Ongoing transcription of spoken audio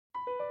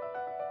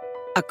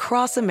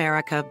Across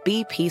America,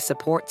 BP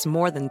supports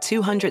more than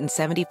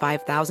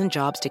 275,000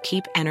 jobs to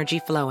keep energy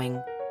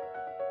flowing.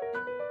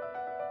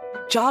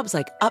 Jobs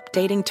like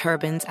updating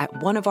turbines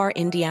at one of our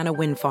Indiana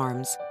wind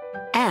farms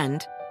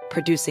and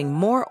producing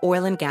more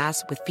oil and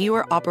gas with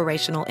fewer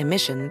operational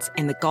emissions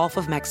in the Gulf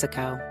of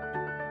Mexico.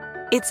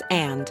 It's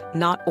and,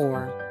 not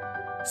or.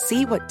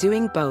 See what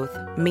doing both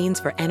means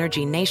for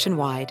energy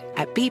nationwide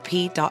at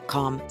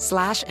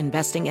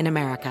bp.com/investing in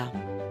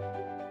America.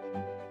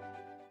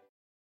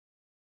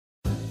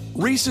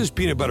 Reese's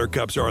peanut butter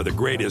cups are the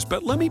greatest,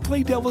 but let me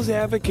play devil's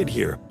advocate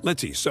here.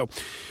 Let's see. So,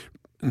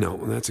 no,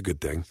 that's a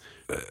good thing.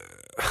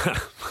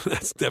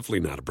 That's definitely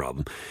not a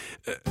problem.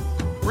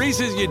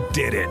 Reese's, you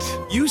did it.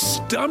 You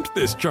stumped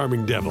this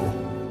charming devil.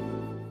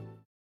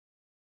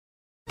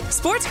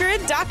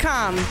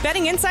 SportsGrid.com.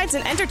 Betting insights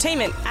and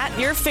entertainment at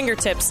your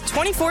fingertips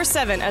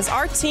 24/7 as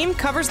our team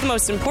covers the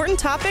most important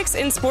topics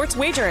in sports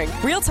wagering.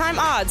 Real-time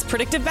odds,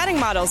 predictive betting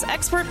models,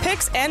 expert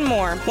picks, and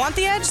more. Want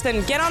the edge?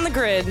 Then get on the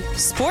grid.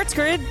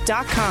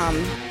 SportsGrid.com.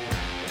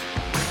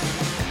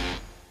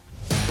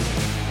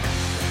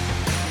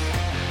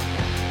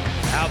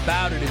 How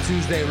about it? A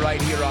Tuesday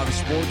right here on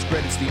Sports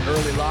Grid. It's the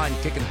early line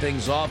kicking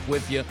things off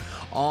with you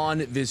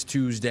on this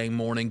Tuesday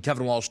morning.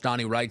 Kevin Walsh,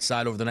 Donnie right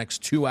side over the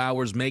next 2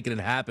 hours, making it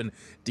happen.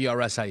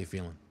 DRS, how you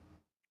feeling?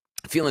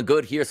 Feeling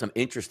good here. Some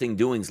interesting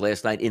doings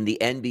last night in the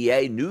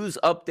NBA. News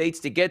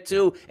updates to get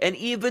to, and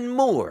even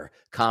more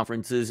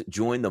conferences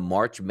join the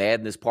March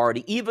Madness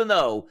party, even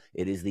though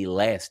it is the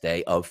last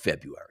day of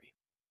February.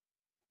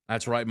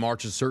 That's right.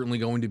 March is certainly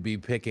going to be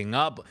picking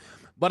up.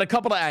 But a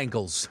couple of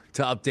ankles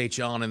to update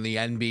you on in the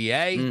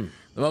NBA.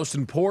 The most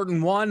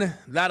important one,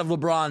 that of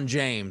LeBron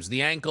James.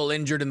 The ankle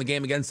injured in the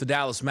game against the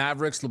Dallas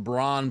Mavericks.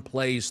 LeBron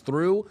plays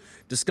through.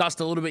 Discussed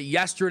a little bit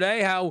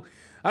yesterday how,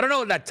 I don't know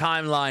what that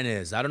timeline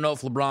is. I don't know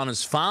if LeBron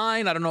is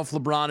fine. I don't know if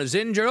LeBron is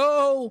injured.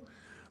 Oh,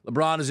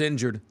 LeBron is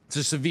injured. It's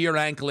a severe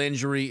ankle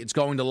injury. It's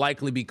going to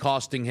likely be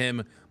costing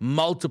him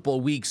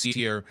multiple weeks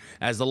here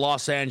as the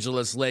Los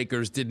Angeles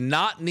Lakers did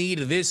not need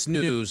this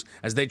news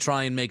as they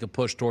try and make a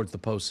push towards the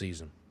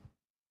postseason.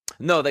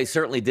 No, they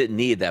certainly didn't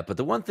need that. But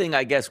the one thing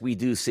I guess we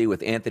do see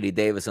with Anthony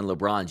Davis and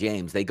LeBron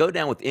James, they go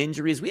down with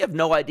injuries. We have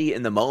no idea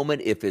in the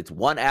moment if it's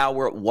 1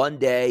 hour, 1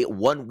 day,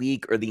 1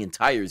 week, or the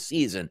entire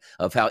season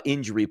of how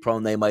injury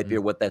prone they might be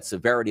or what that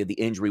severity of the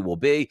injury will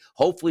be.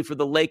 Hopefully for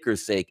the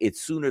Lakers' sake,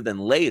 it's sooner than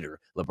later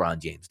LeBron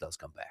James does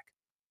come back.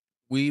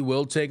 We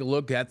will take a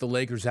look at the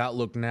Lakers'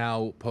 outlook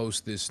now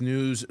post this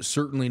news.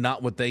 Certainly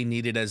not what they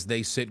needed as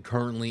they sit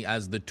currently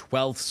as the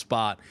 12th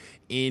spot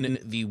in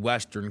the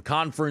Western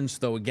Conference,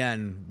 though,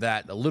 again,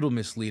 that a little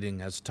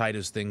misleading as tight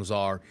as things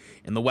are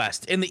in the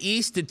West. In the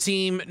East, a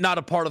team not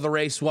a part of the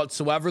race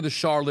whatsoever, the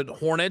Charlotte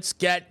Hornets,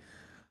 get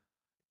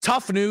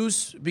tough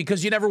news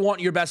because you never want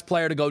your best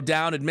player to go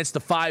down. Amidst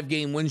the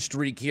 5-game win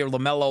streak here,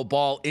 LaMelo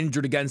Ball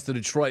injured against the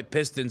Detroit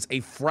Pistons, a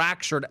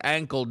fractured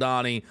ankle,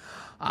 Donnie.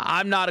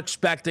 I'm not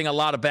expecting a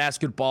lot of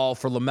basketball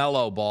for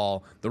LaMelo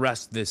Ball the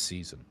rest of this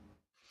season.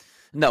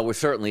 No, we're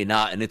certainly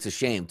not, and it's a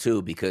shame,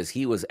 too, because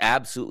he was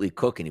absolutely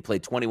cooking. He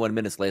played 21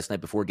 minutes last night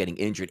before getting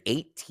injured,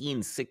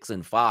 18, 6,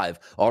 and 5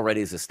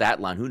 already as a stat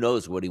line. Who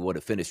knows what he would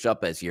have finished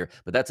up as here,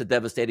 but that's a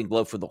devastating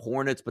blow for the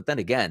Hornets. But then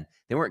again,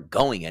 they weren't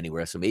going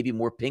anywhere, so maybe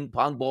more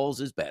ping-pong balls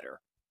is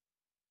better.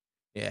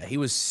 Yeah, he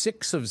was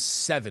 6 of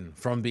 7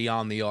 from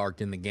beyond the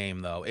arc in the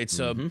game, though. It's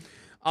a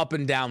up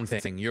and down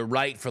thing. You're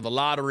right, for the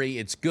lottery,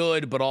 it's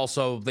good, but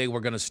also they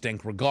were going to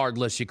stink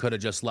regardless. You could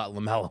have just let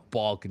LaMelo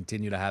Ball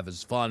continue to have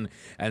his fun.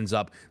 Ends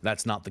up,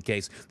 that's not the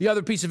case. The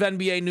other piece of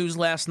NBA news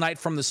last night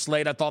from the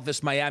slate, I thought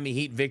this Miami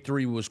Heat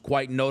victory was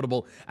quite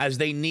notable as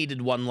they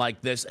needed one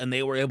like this, and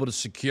they were able to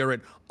secure it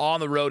on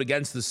the road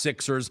against the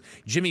Sixers.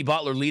 Jimmy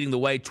Butler leading the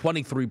way,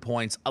 23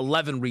 points,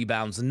 11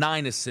 rebounds,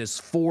 9 assists,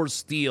 4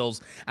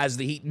 steals, as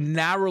the Heat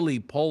narrowly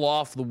pull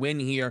off the win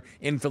here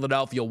in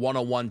Philadelphia,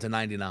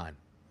 101-99.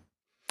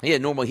 Yeah,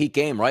 normal Heat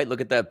game, right?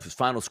 Look at that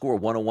final score,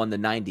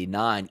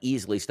 101-99,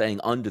 easily staying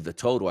under the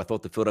total. I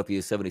thought the Philadelphia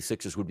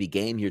 76ers would be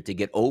game here to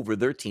get over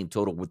their team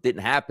total. What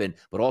didn't happen,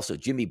 but also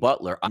Jimmy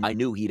Butler, I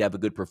knew he'd have a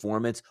good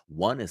performance.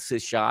 1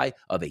 assist shy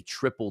of a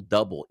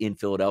triple-double in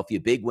Philadelphia.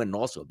 Big win and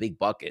also a big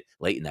bucket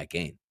late in that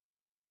game.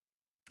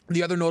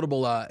 The other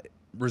notable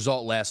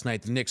result last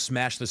night, the Knicks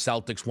smashed the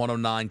Celtics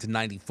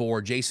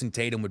 109-94. Jason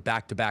Tatum with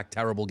back-to-back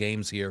terrible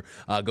games here.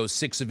 Goes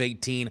 6 of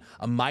 18,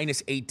 a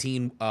minus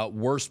 18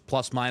 worst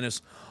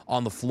plus-minus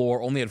on the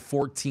floor. Only had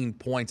 14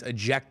 points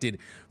ejected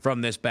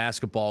from this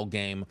basketball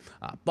game.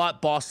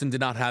 But Boston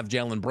did not have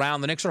Jaylen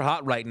Brown. The Knicks are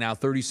hot right now,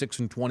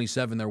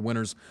 36-27. They're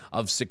winners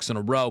of 6 in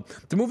a row.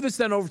 To move this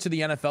then over to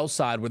the NFL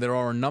side, where there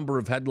are a number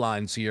of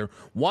headlines here.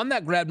 One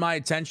that grabbed my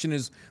attention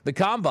is the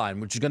Combine,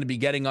 which is going to be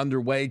getting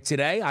underway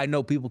today. I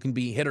know people can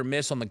be hit or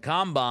miss on the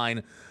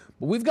Combine,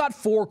 but we've got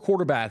 4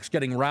 quarterbacks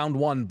getting round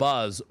 1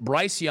 buzz.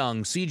 Bryce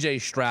Young, C.J.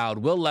 Stroud,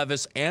 Will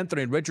Levis,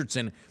 Anthony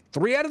Richardson,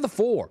 3 out of the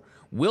 4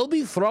 will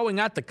be throwing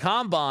at the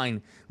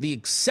Combine. The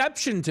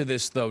exception to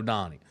this, though,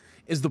 Donnie,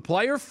 is the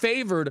player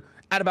favored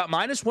at about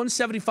minus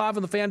 175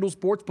 on the FanDuel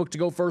Sportsbook to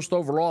go first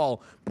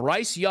overall.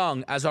 Bryce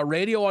Young, as our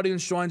radio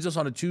audience joins us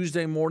on a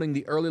Tuesday morning,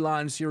 the early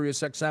line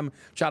Sirius XM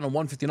channel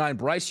 159,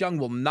 Bryce Young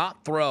will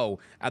not throw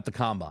at the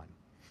Combine.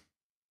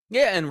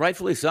 Yeah, and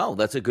rightfully so.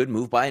 That's a good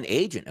move by an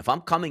agent. If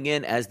I'm coming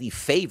in as the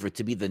favorite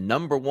to be the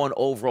number one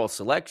overall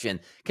selection,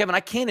 Kevin, I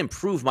can't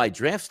improve my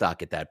draft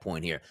stock at that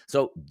point here.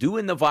 So do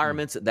in the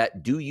environments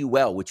that do you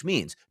well, which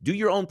means do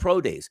your own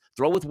pro days.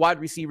 Throw with wide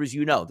receivers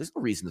you know. There's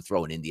no reason to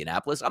throw in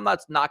Indianapolis. I'm not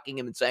knocking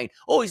him and saying,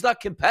 oh, he's not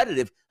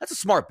competitive. That's a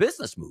smart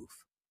business move.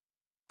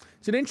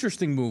 It's an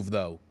interesting move,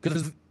 though,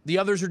 because the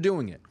others are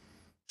doing it.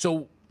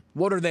 So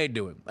what are they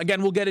doing?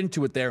 Again, we'll get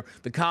into it there.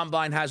 The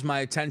Combine has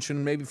my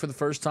attention maybe for the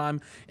first time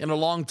in a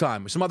long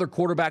time. Some other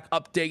quarterback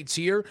updates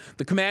here.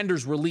 The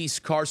Commanders release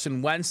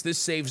Carson Wentz. This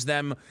saves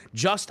them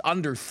just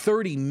under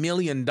 $30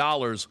 million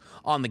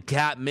on the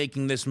cap,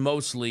 making this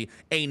mostly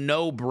a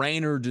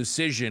no-brainer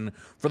decision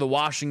for the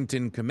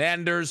Washington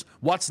Commanders.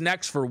 What's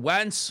next for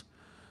Wentz?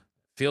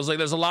 Feels like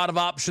there's a lot of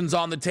options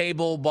on the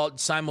table, but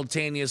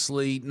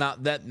simultaneously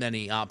not that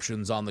many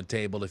options on the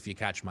table, if you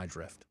catch my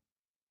drift.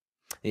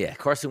 Yeah,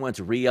 Carson Wentz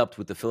re-upped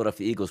with the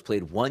Philadelphia Eagles,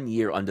 played 1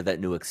 year under that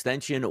new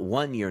extension,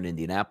 1 year in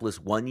Indianapolis,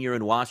 1 year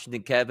in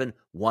Washington, Kevin,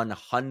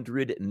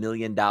 $100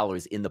 million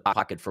in the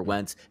pocket for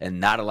Wentz, and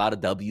not a lot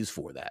of W's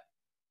for that.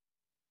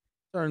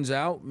 Turns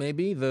out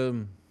maybe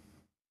the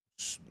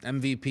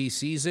MVP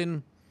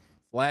season,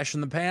 flash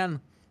in the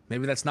pan,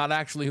 maybe that's not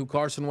actually who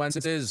Carson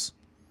Wentz is,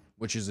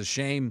 which is a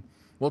shame.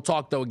 We'll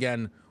talk, though,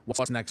 again,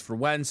 what's next for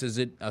Wentz. Is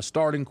it a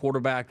starting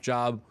quarterback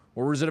job?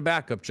 Or is it a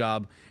backup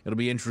job? It'll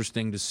be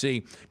interesting to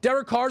see.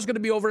 Derek Carr's going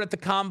to be over at the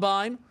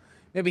Combine.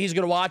 Maybe he's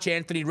going to watch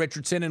Anthony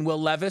Richardson and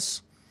Will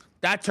Levis.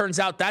 That turns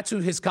out that's who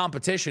his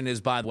competition is,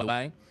 by the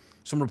way.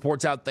 Some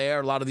reports out there.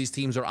 A lot of these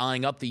teams are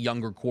eyeing up the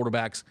younger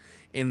quarterbacks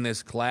in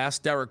this class.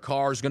 Derek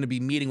Carr is going to be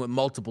meeting with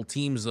multiple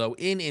teams, though,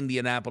 in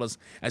Indianapolis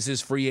as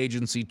his free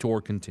agency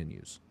tour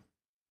continues.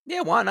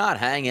 Yeah, why not?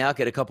 Hang out,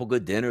 get a couple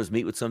good dinners,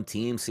 meet with some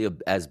teams, see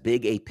as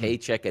big a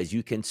paycheck as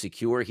you can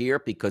secure here.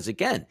 Because,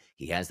 again,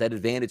 he has that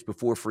advantage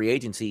before free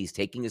agency. He's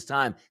taking his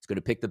time. He's going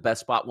to pick the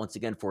best spot once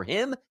again for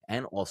him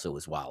and also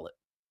his wallet.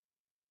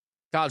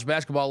 College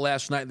basketball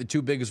last night, the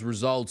two biggest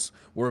results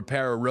were a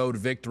pair of road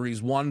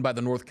victories, one by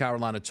the North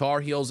Carolina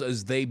Tar Heels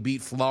as they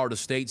beat Florida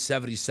State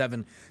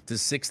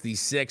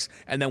 77-66.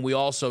 And then we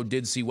also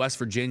did see West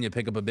Virginia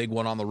pick up a big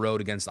one on the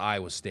road against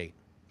Iowa State.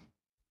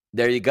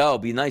 There you go.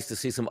 Be nice to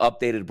see some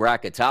updated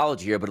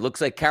bracketology here, but it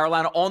looks like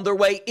Carolina on their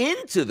way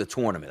into the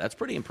tournament. That's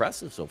pretty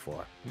impressive so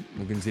far.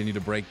 We'll continue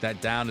to break that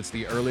down. It's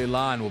the early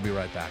line. We'll be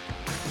right back.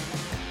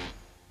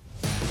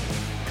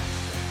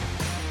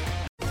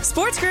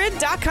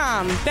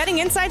 SportsGrid.com. Betting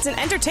insights and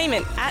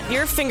entertainment at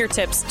your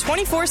fingertips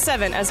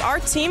 24/7 as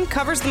our team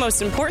covers the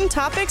most important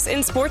topics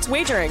in sports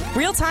wagering.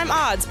 Real-time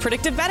odds,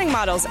 predictive betting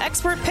models,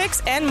 expert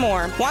picks, and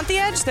more. Want the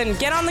edge? Then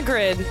get on the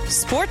grid.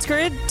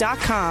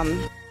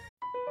 SportsGrid.com.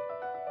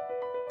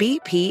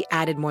 BP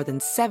added more than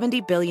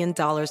 $70 billion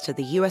to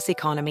the U.S.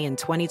 economy in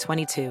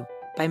 2022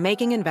 by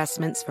making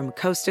investments from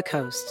coast to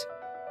coast.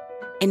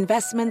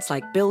 Investments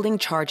like building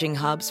charging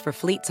hubs for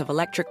fleets of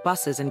electric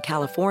buses in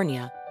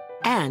California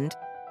and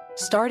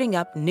starting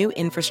up new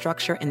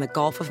infrastructure in the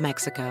Gulf of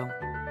Mexico.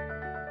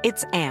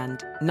 It's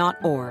and, not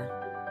or.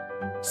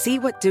 See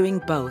what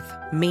doing both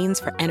means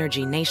for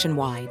energy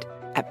nationwide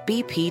at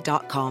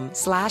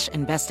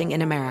bp.com/investing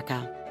in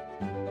America.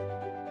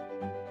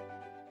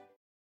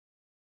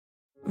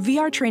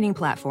 VR training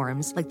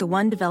platforms, like the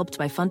one developed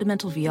by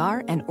Fundamental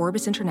VR and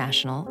Orbis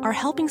International, are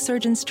helping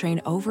surgeons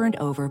train over and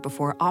over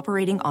before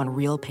operating on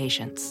real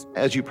patients.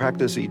 As you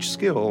practice each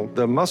skill,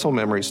 the muscle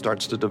memory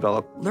starts to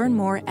develop. Learn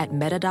more at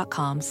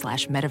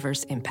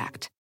meta.com/metaverse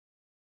impact.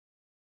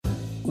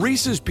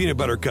 Reese's peanut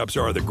butter cups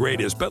are the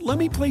greatest, but let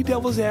me play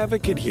devil's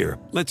advocate here.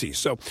 Let's see.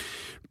 So,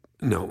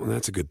 no,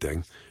 that's a good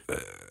thing.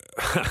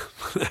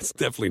 That's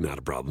definitely not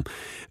a problem.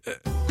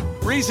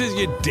 Reese's,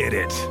 you did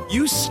it.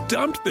 You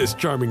stumped this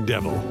charming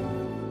devil.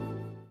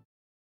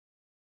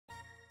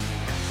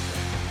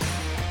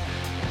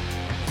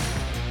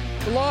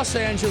 The Los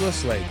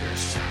Angeles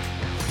Lakers.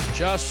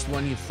 Just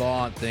when you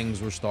thought things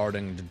were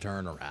starting to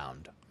turn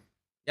around.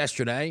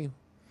 Yesterday,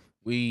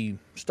 we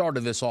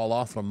started this all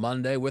off on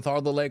Monday with,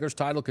 are the Lakers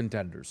title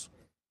contenders?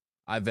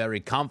 I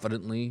very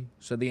confidently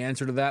said the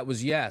answer to that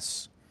was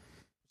yes.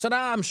 So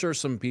now I'm sure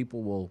some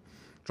people will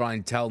try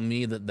and tell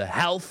me that the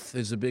health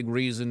is a big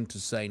reason to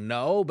say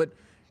no, but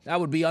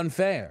that would be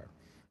unfair.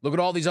 Look at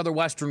all these other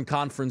Western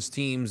Conference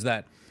teams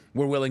that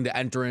were willing to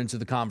enter into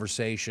the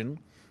conversation,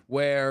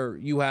 where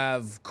you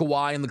have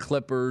Kawhi and the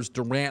Clippers,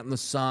 Durant and the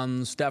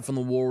Suns, Steph and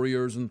the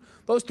Warriors, and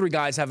those three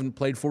guys haven't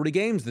played 40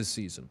 games this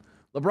season.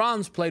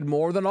 LeBron's played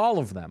more than all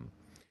of them.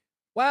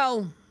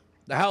 Well,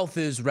 the health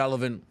is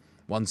relevant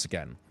once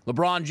again.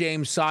 LeBron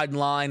James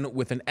sidelined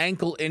with an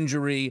ankle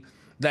injury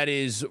that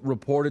is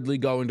reportedly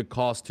going to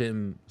cost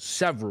him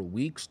several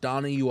weeks.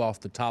 Donnie, you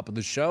off the top of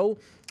the show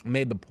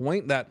made the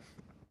point that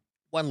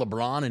when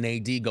LeBron and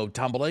AD go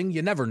tumbling,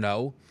 you never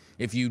know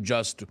if you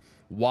just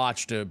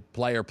watched a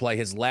player play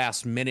his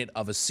last minute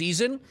of a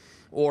season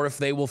or if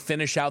they will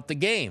finish out the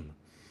game.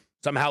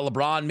 Somehow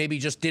LeBron maybe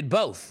just did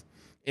both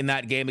in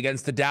that game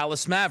against the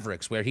Dallas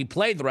Mavericks, where he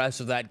played the rest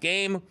of that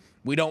game.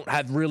 We don't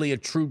have really a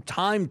true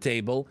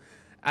timetable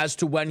as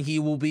to when he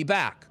will be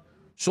back.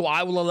 So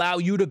I will allow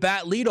you to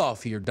bat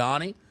leadoff here,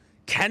 Donnie.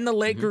 Can the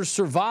Lakers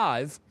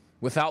survive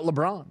without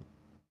LeBron?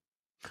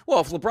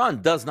 Well, if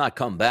LeBron does not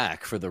come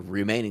back for the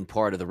remaining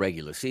part of the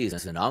regular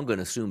season, I'm going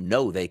to assume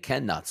no, they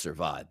cannot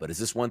survive. But is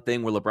this one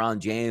thing where LeBron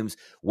James,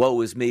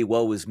 woe is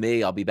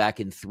me, I'll be back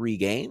in 3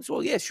 games?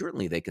 Well, yeah,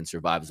 certainly they can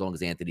survive as long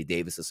as Anthony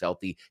Davis is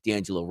healthy,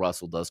 D'Angelo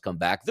Russell does come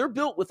back. They're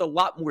built with a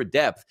lot more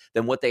depth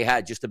than what they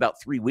had just about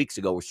 3 weeks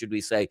ago, or should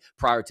we say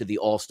prior to the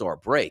All-Star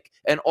break.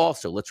 And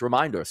also, let's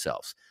remind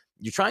ourselves,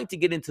 you're trying to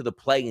get into the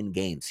play-in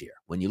games here.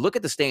 When you look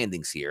at the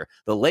standings here,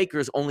 the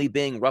Lakers only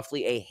being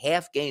roughly a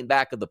half game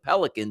back of the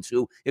Pelicans,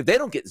 who, if they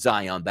don't get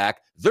Zion back,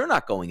 they're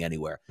not going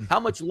anywhere. How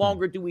much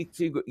longer do we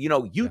see,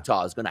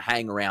 Utah is going to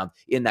hang around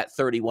in that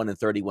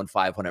 31-31,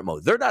 500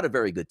 mode? They're not a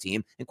very good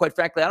team. And quite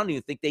frankly, I don't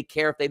even think they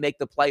care if they make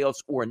the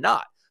playoffs or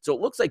not. So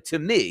it looks like, to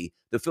me,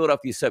 the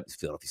Philadelphia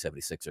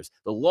 76ers,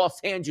 the Los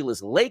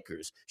Angeles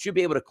Lakers should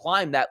be able to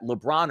climb that,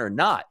 LeBron or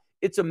not.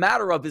 It's a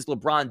matter of, is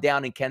LeBron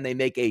down and can they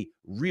make a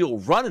real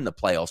run in the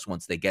playoffs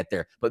once they get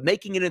there? But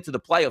making it into the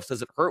playoffs,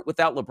 does it hurt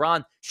without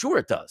LeBron? Sure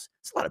it does.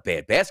 It's a lot of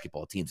bad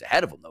basketball teams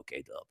ahead of them, though,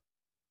 K-Dub.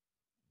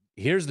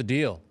 Here's the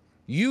deal.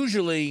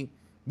 Usually,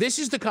 this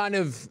is the kind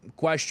of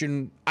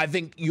question I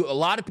think a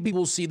lot of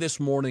people see this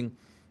morning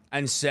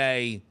and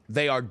say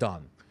they are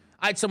done.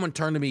 I had someone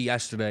turn to me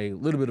yesterday, a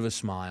little bit of a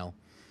smile,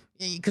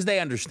 because they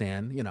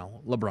understand,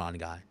 LeBron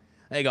guy.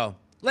 They go,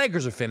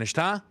 Lakers are finished,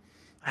 huh?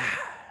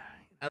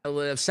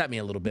 It upset me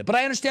a little bit. But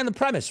I understand the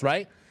premise,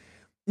 right?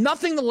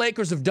 Nothing the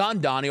Lakers have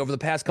done, Donnie, over the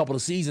past couple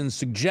of seasons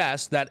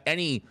suggests that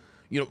any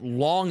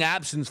long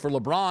absence for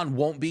LeBron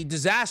won't be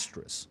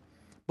disastrous.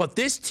 But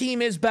this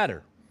team is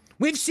better.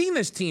 We've seen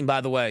this team, by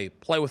the way,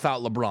 play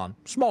without LeBron.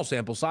 Small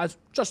sample size,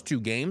 just 2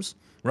 games,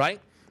 right?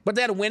 But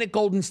they had a win at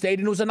Golden State,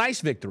 and it was a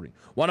nice victory,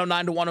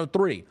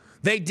 109-103.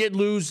 They did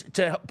lose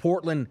to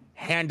Portland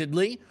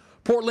handedly.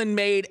 Portland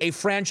made a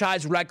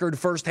franchise record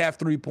first half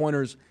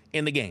 3-pointers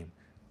in the game.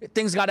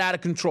 Things got out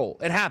of control.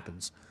 It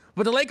happens.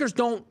 But the Lakers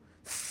don't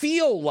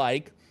feel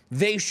like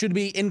they should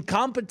be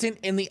incompetent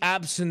in the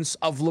absence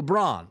of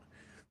LeBron.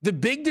 The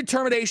big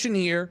determination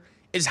here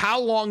is,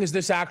 how long is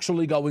this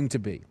actually going to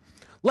be?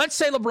 Let's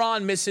say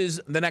LeBron misses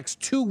the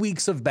next 2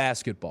 weeks of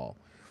basketball.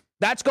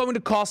 That's going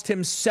to cost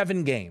him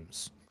 7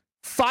 games.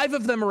 5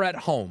 of them are at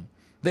home.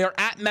 They are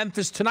at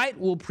Memphis tonight.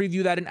 We'll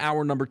preview that in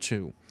hour number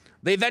 2.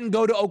 They then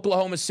go to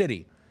Oklahoma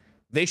City.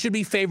 They should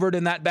be favored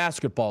in that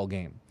basketball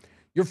game.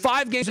 Your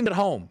 5 games at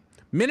home: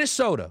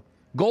 Minnesota,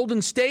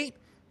 Golden State,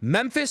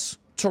 Memphis,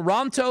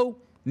 Toronto,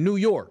 New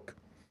York.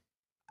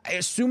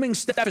 Assuming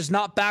Steph is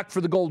not back for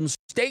the Golden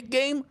State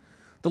game,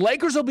 the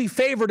Lakers will be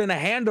favored in a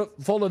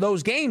handful of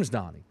those games,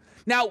 Donnie.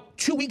 Now,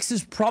 2 weeks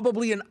is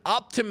probably an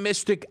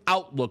optimistic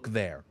outlook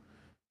there.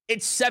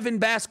 It's 7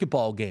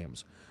 basketball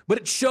games, but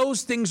it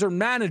shows things are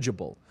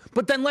manageable.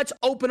 But then let's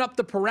open up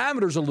the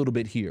parameters a little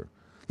bit here.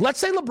 Let's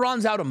say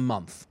LeBron's out a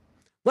month.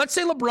 Let's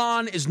say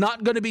LeBron is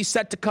not going to be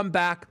set to come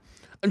back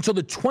until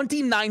the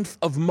 29th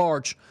of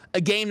March,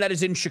 a game that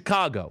is in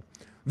Chicago.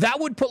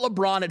 That would put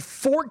LeBron at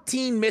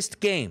 14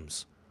 missed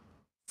games.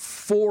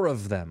 4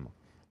 of them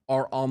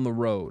are on the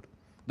road.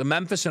 The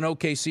Memphis and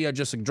OKC I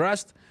just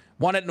addressed,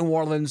 1 at New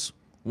Orleans,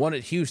 1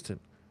 at Houston.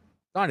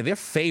 Donnie, they're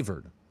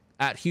favored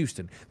at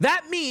Houston.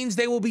 That means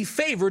they will be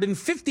favored in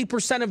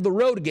 50% of the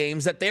road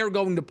games that they are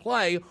going to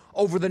play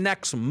over the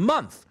next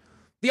month.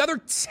 The other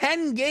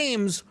 10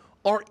 games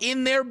are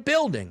in their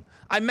building.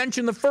 I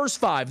mentioned the first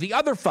 5, the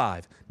other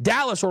 5,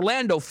 Dallas,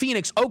 Orlando,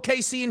 Phoenix,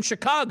 OKC, and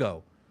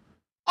Chicago.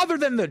 Other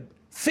than the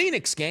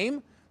Phoenix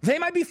game, they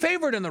might be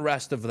favored in the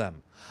rest of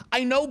them.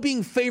 I know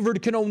being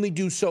favored can only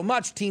do so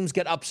much. Teams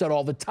get upset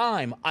all the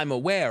time. I'm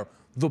aware.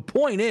 The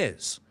point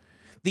is,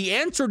 the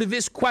answer to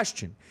this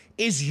question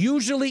is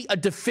usually a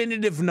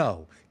definitive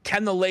no.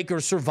 Can the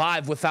Lakers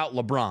survive without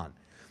LeBron?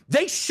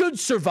 They should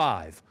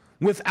survive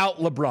without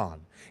LeBron.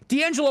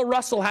 D'Angelo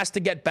Russell has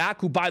to get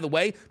back, who, by the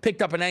way,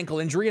 picked up an ankle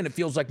injury, and it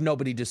feels like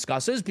nobody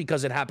discusses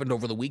because it happened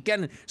over the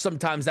weekend.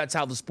 Sometimes that's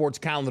how the sports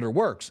calendar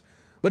works.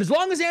 But as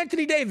long as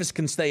Anthony Davis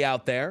can stay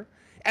out there,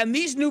 and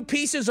these new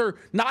pieces are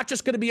not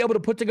just going to be able to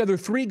put together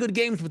 3 good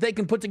games, but they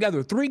can put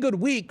together 3 good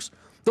weeks,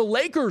 the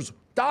Lakers,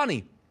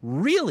 Donnie,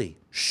 really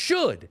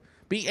should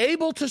be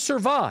able to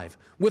survive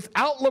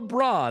without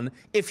LeBron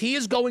if he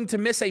is going to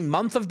miss a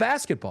month of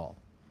basketball.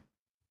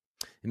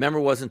 Remember,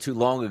 it wasn't too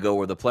long ago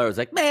where the player was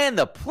like, man,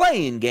 the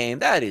playing game,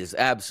 that is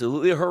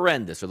absolutely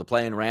horrendous. Or the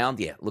playing round,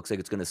 yeah, it looks like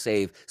it's going to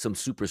save some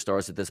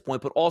superstars at this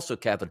point. But also,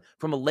 Kevin,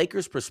 from a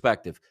Lakers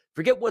perspective,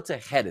 forget what's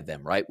ahead of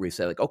them, right? Where you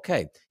say, like,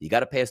 okay, you got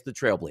to pass the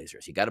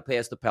Trailblazers. You got to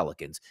pass the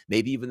Pelicans,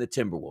 maybe even the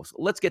Timberwolves.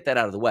 Let's get that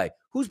out of the way.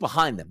 Who's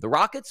behind them? The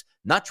Rockets,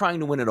 not trying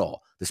to win it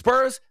all. The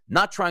Spurs,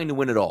 not trying to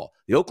win it all.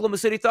 The Oklahoma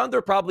City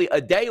Thunder, probably a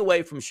day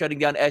away from shutting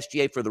down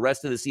SGA for the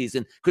rest of the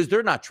season because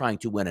they're not trying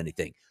to win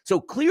anything. So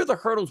clear the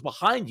hurdles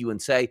behind you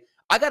and say,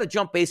 I got to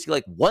jump basically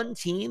like one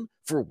team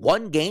for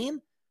one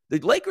game. The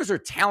Lakers are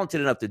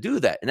talented enough to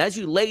do that. And as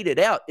you laid it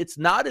out, it's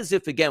not as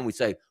if, again, we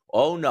say,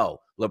 oh, no,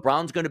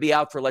 LeBron's going to be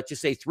out for, let's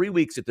just say, 3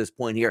 weeks at this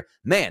point here.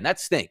 Man, that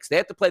stinks. They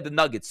have to play the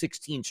Nuggets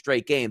 16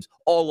 straight games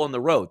all on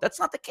the road. That's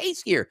not the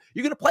case here.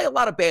 You're going to play a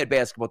lot of bad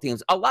basketball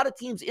teams, a lot of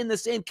teams in the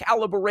same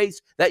caliber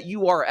race that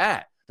you are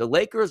at. The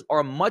Lakers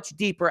are much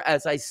deeper,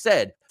 as I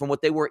said, from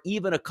what they were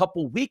even a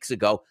couple weeks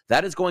ago.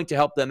 That is going to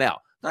help them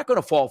out. Not going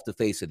to fall off the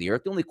face of the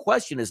earth. The only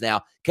question is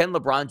now, can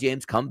LeBron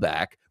James come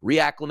back,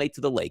 reacclimate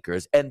to the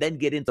Lakers, and then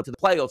get into the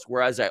playoffs,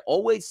 where, as I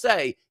always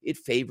say, it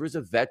favors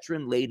a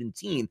veteran-laden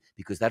team,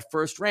 because that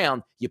first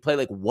round, you play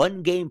like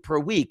 1 game per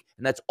week,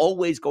 and that's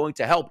always going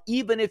to help,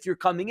 even if you're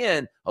coming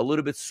in a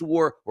little bit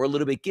sore or a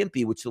little bit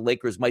gimpy, which the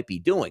Lakers might be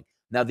doing.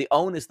 Now, the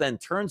onus then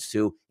turns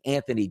to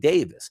Anthony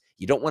Davis.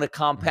 You don't want to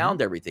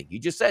compound everything. You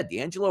just said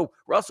D'Angelo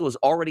Russell is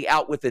already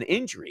out with an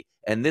injury,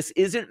 and this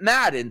isn't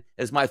Madden,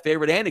 as my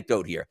favorite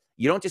anecdote here.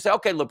 You don't just say,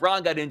 okay,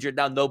 LeBron got injured,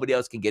 now nobody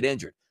else can get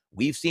injured.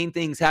 We've seen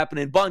things happen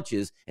in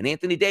bunches, and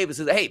Anthony Davis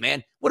says, hey,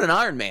 man, what an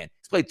Iron Man.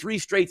 He's played 3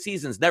 straight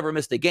seasons, never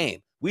missed a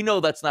game. We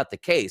know that's not the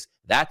case.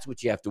 That's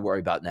what you have to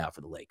worry about now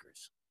for the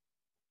Lakers.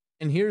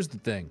 And here's the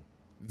thing.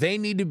 They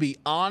need to be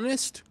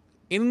honest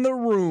in the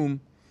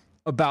room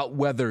about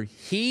whether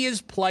he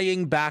is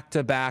playing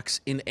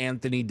back-to-backs in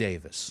Anthony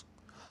Davis.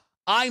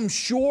 I'm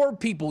sure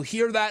people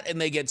hear that and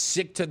they get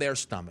sick to their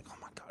stomach.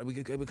 Oh, my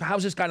God,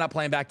 how's this guy not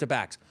playing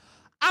back-to-backs?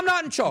 I'm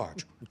not in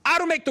charge. I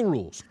don't make the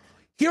rules.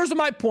 Here's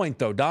my point,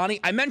 though, Donnie.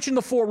 I mentioned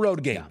the 4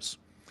 road games,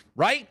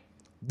 right?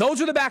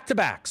 Those are the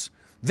back-to-backs.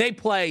 They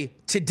play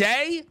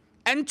today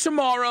and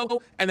tomorrow,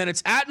 and then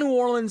it's at New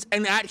Orleans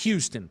and at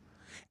Houston.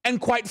 And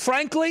quite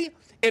frankly,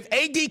 if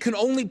AD can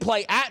only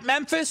play at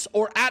Memphis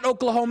or at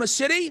Oklahoma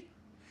City,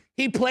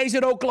 he plays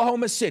at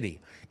Oklahoma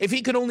City. If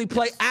he can only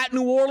play at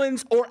New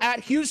Orleans or at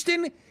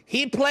Houston,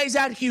 he plays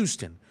at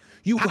Houston.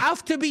 You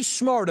have to be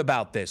smart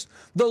about this.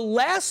 The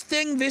last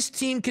thing this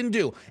team can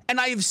do, and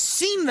I have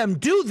seen them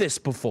do this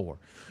before,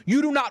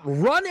 you do not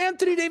run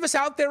Anthony Davis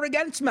out there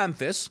against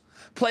Memphis,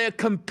 play a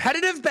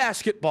competitive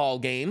basketball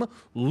game,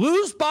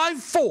 lose by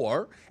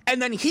 4,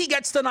 and then he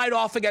gets the night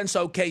off against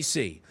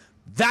OKC.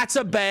 That's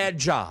a bad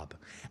job.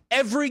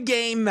 Every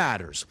game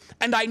matters.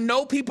 And I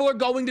know people are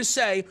going to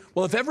say,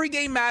 well, if every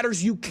game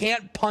matters, you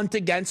can't punt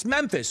against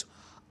Memphis.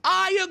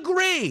 I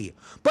agree.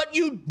 But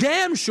you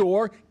damn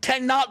sure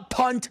cannot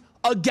punt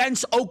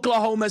against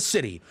Oklahoma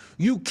City.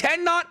 You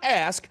cannot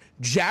ask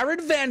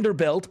Jared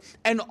Vanderbilt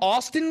and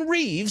Austin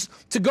Reeves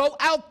to go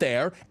out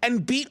there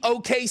and beat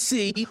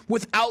OKC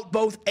without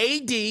both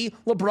AD,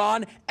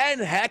 LeBron,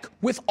 and heck,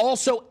 with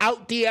also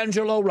out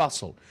D'Angelo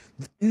Russell.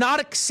 Not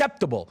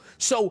acceptable.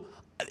 So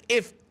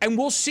and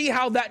we'll see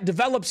how that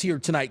develops here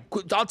tonight.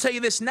 I'll tell you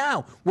this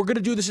now. We're going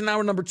to do this in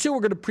hour number 2. We're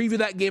going to preview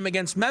that game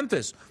against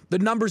Memphis. The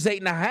number's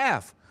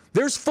 8.5.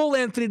 There's full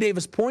Anthony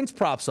Davis points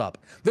props up.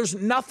 There's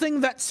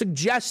nothing that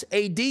suggests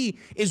AD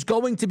is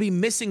going to be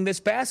missing this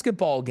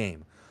basketball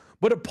game.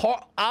 But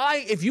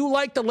if you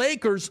like the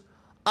Lakers,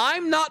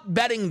 I'm not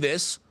betting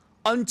this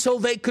until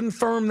they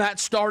confirm that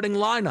starting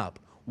lineup.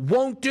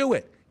 Won't do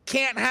it.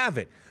 Can't have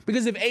it.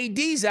 Because if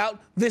AD's out,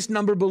 this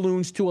number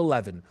balloons to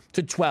 11,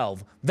 to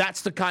 12.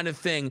 That's the kind of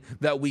thing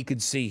that we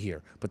could see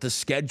here. But the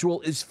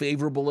schedule is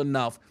favorable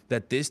enough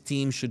that this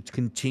team should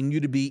continue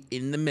to be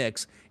in the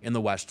mix in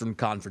the Western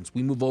Conference.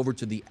 We move over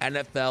to the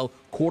NFL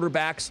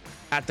quarterbacks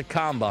at the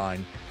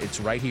Combine.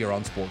 It's right here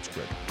on Sports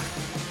Grid.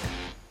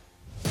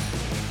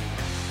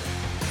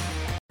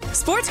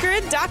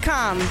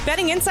 SportsGrid.com.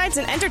 Betting insights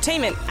and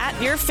entertainment at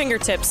your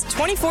fingertips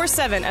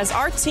 24/7 as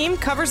our team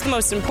covers the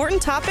most important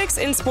topics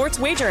in sports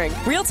wagering.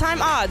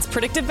 Real-time odds,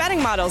 predictive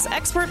betting models,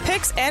 expert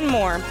picks, and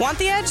more. Want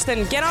the edge?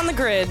 Then get on the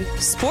grid.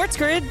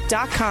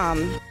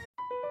 SportsGrid.com.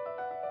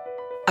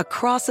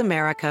 Across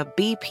America,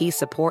 BP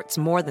supports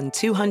more than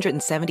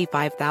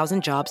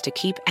 275,000 jobs to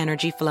keep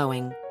energy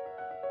flowing.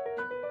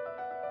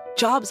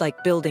 Jobs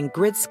like building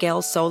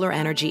grid-scale solar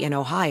energy in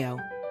Ohio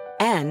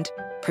and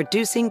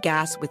producing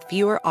gas with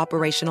fewer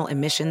operational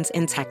emissions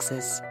in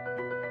Texas.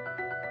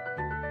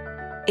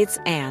 It's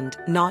and,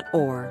 not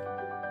or.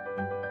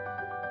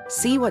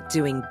 See what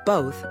doing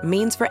both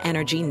means for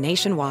energy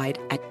nationwide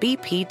at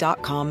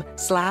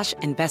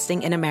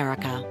bp.com/investing in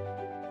America.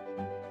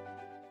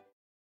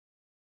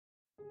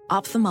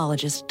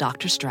 Ophthalmologist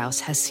Dr. Strauss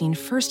has seen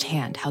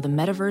firsthand how the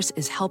metaverse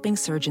is helping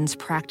surgeons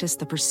practice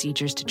the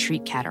procedures to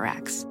treat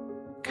cataracts.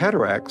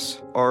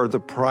 Cataracts are the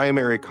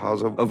primary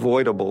cause of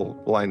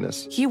avoidable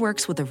blindness. He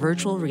works with a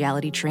virtual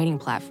reality training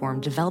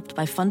platform developed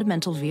by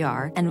Fundamental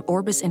VR and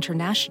Orbis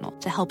International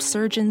to help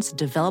surgeons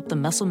develop the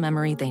muscle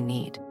memory they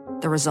need.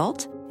 The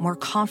result? More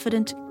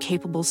confident,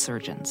 capable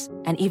surgeons.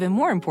 And even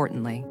more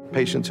importantly,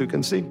 Patients who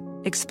can see.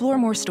 explore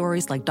more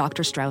stories like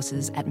Dr.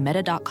 Strauss's at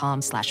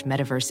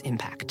meta.com/metaverse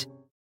impact.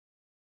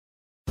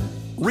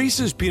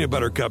 Reese's peanut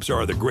butter cups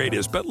are the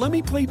greatest, but let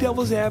me play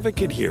devil's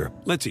advocate here.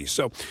 Let's see.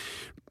 So,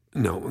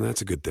 no,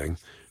 that's a good thing.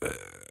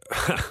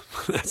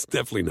 That's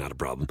definitely not a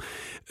problem.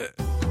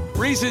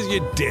 Reese's,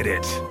 you did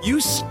it. You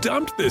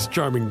stumped this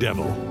charming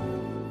devil.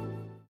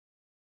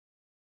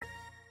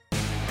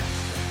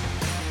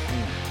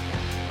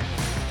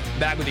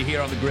 Back with you here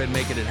on the grid,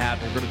 making it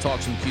happen. We're going to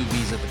talk some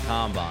QBs at the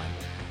Combine.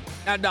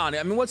 Now, Donnie,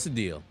 I mean, what's the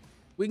deal?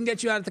 We can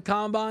get you out at the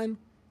Combine,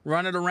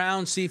 run it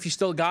around, see if you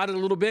still got it a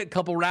little bit,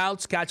 couple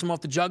routes, catch them off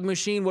the jug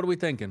machine. What are we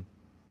thinking?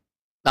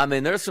 I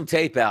mean, there's some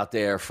tape out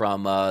there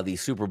from the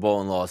Super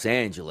Bowl in Los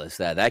Angeles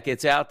that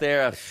gets out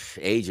there.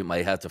 Agent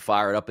might have to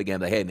fire it up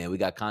again. But, hey, man, we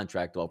got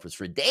contract offers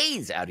for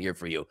days out here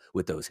for you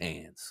with those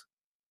hands.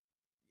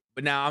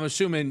 But now I'm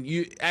assuming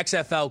you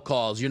XFL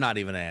calls, you're not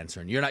even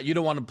answering. You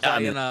don't want to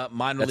play in a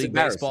minor league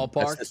baseball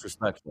park. That's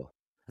disrespectful.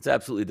 That's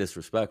absolutely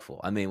disrespectful.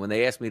 I mean, when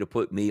they asked me to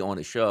put me on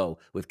a show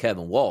with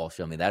Kevin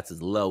Walsh, I mean, that's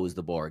as low as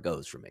the bar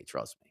goes for me.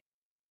 Trust me.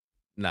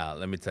 No,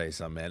 let me tell you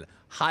something, man.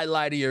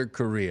 Highlight of your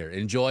career.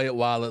 Enjoy it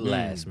while it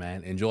lasts,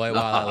 man. Enjoy it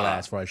while it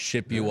lasts before I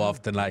ship you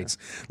off tonight.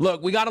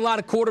 Look, we got a lot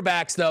of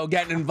quarterbacks, though,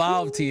 getting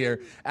involved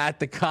here at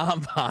the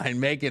Combine,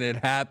 making it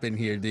happen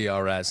here,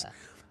 DRS.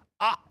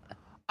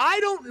 I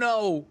don't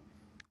know.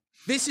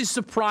 This is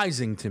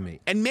surprising to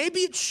me, and maybe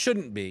it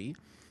shouldn't be,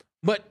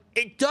 but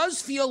it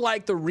does feel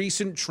like the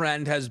recent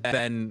trend has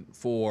been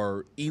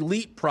for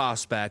elite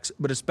prospects,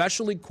 but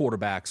especially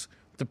quarterbacks,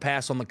 to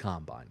pass on the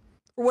Combine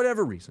for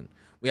whatever reason.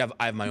 I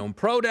have my own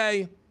pro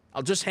day.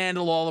 I'll just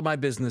handle all of my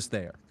business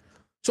there.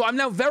 So I'm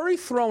now very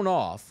thrown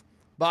off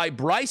by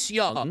Bryce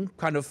Young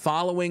kind of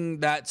following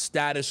that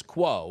status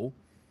quo,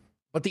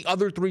 but the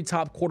other three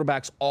top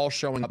quarterbacks all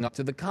showing up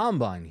to the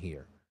Combine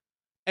here.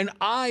 And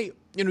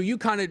you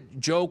kind of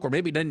joke, or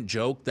maybe didn't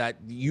joke, that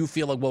you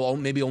feel like, well,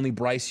 maybe only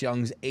Bryce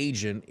Young's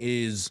agent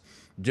is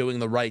doing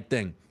the right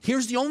thing.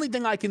 Here's the only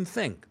thing I can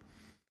think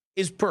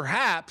is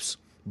perhaps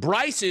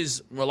Bryce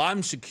is, well,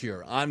 I'm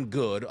secure, I'm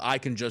good, I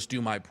can just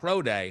do my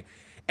pro day.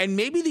 And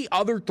maybe the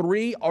other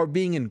three are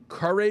being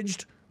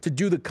encouraged to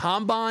do the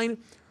Combine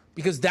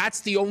because that's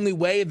the only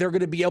way they're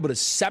going to be able to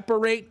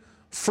separate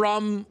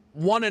from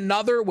one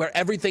another, where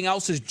everything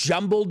else is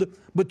jumbled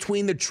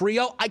between the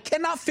trio. I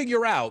cannot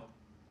figure out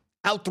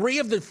how three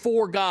of the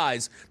four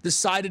guys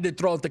decided to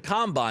throw at the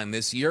Combine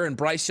this year, and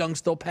Bryce Young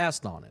still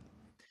passed on it.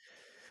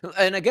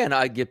 And again,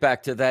 I get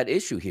back to that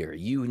issue here.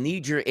 You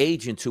need your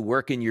agent to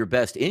work in your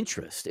best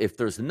interest. If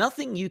there's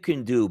nothing you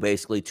can do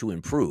basically to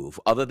improve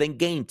other than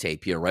game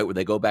tape here, right, where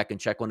they go back and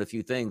check on a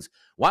few things,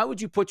 why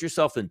would you put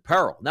yourself in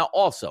peril? Now,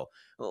 also,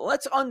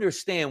 let's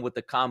understand what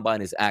the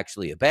Combine is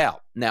actually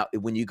about. Now,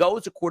 when you go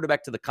as a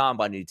quarterback to the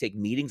Combine and you take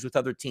meetings with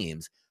other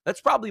teams,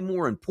 that's probably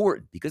more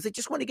important because they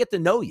just want to get to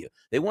know you.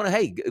 They want to,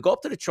 hey, go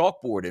up to the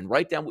chalkboard and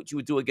write down what you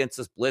would do against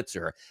this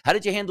blitzer. How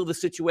did you handle the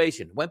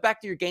situation? Went back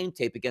to your game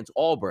tape against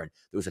Auburn.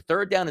 There was a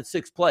 3rd down and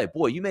 6 play.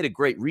 Boy, you made a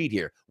great read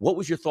here. What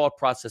was your thought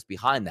process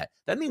behind that?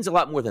 That means a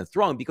lot more than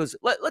throwing because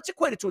let's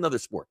equate it to another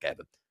sport,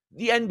 Kevin.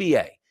 The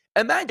NBA.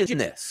 Imagine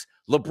this.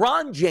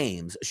 LeBron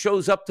James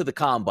shows up to the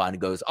Combine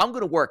and goes, I'm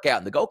going to work out.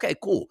 And they go, okay,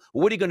 cool.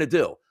 Well, what are you going to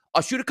do?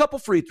 I'll shoot a couple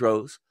free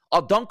throws.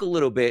 I'll dunk a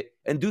little bit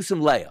and do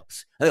some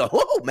layups. And they go,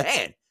 oh,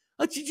 man.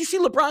 Did you see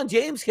LeBron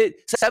James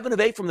hit 7 of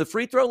 8 from the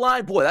free throw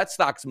line? Boy, that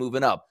stock's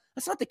moving up.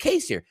 That's not the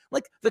case here.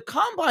 Like, the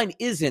Combine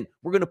isn't,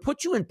 we're going to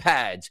put you in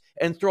pads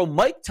and throw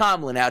Mike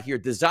Tomlin out here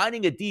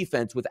designing a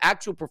defense with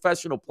actual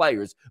professional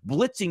players,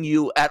 blitzing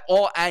you at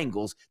all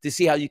angles to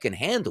see how you can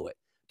handle it.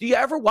 Do you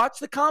ever watch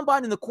the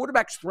Combine and the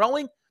quarterback's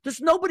throwing?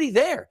 There's nobody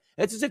there.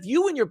 It's as if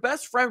you and your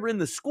best friend were in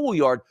the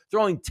schoolyard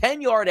throwing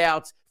 10-yard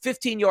outs,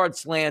 15-yard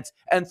slants,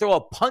 and throw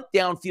a punt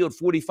downfield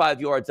 45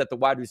 yards that the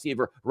wide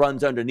receiver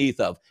runs underneath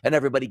of, and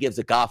everybody gives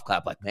a golf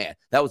clap like, man,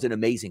 that was an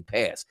amazing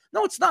pass.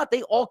 No, it's not.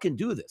 They all can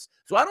do this.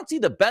 So I don't see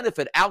the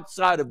benefit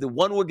outside of the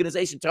one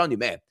organization telling you,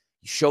 man,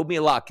 you showed me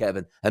a lot,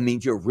 Kevin. That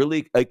means you're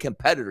really a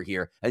competitor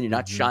here, and you're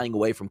not shying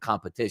away from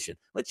competition.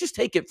 Let's just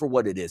take it for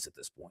what it is at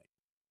this point.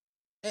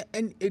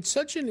 And it's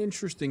such an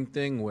interesting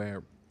thing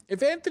where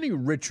if Anthony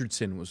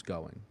Richardson was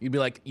going, you'd be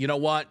like, you know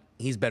what?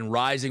 He's been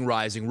rising.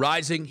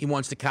 He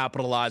wants to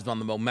capitalize on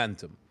the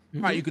momentum.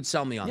 All right, you could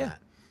sell me on that.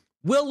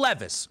 Will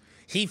Levis,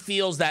 he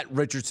feels that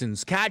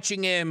Richardson's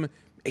catching him.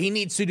 He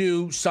needs to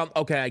do some.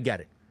 Okay, I get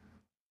it.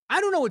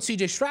 I don't know what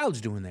C.J.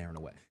 Stroud's doing there in a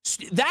way.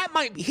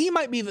 He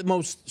might be the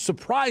most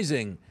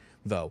surprising,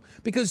 though,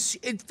 because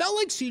it felt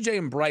like C.J.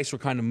 and Bryce were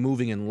kind of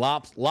moving in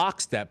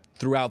lockstep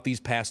throughout these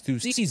past 2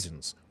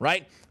 seasons,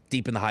 right?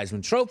 Deep in the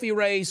Heisman Trophy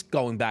race,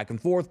 going back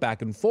and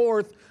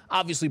forth.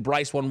 Obviously,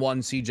 Bryce won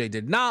one, CJ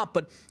did not,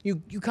 but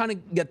you kind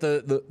of get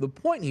the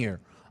point here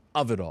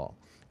of it all.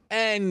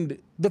 And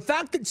the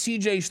fact that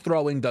CJ's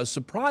throwing does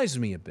surprise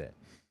me a bit.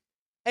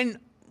 And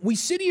we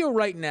sit here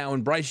right now,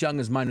 and Bryce Young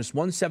is minus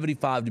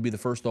 175 to be the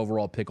first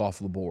overall pick off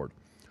the board.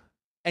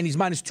 And he's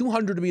minus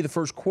 200 to be the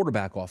first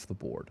quarterback off the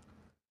board.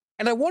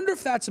 And I wonder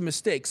if that's a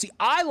mistake. See,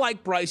 I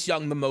like Bryce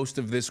Young the most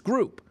of this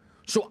group.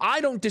 So I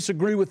don't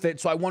disagree with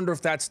it, so I wonder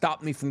if that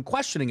stopped me from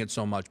questioning it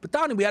so much. But,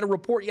 Donnie, we had a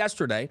report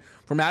yesterday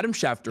from Adam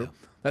Schefter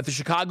that the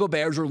Chicago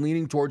Bears are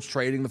leaning towards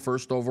trading the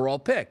first overall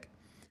pick.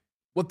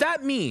 What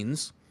that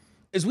means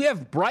is we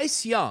have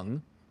Bryce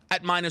Young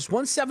at minus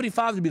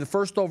 175 to be the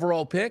first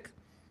overall pick,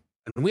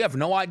 and we have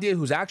no idea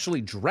who's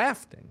actually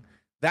drafting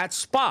that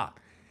spot.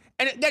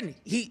 And again,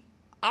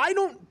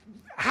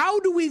 how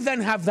do we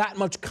then have that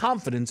much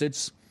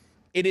confidence?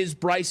 it is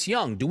Bryce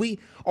Young.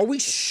 Are we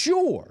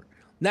sure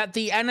that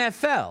the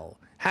NFL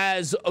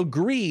has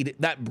agreed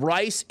that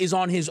Bryce is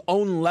on his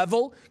own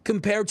level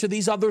compared to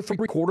these other three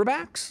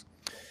quarterbacks?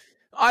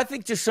 I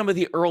think just some of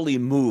the early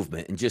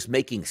movement and just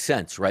making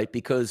sense, right?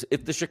 Because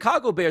if the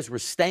Chicago Bears were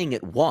staying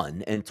at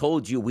 1 and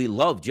told you we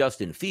love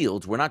Justin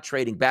Fields, we're not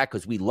trading back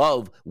because we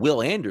love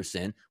Will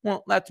Anderson,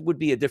 well, that would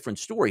be a different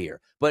story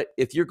here. But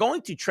if you're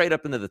going to trade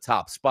up into the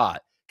top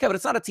spot, Kevin,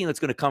 it's not a team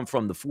that's going to come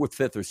from the 4th,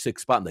 5th, or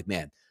 6th spot and like,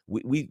 man,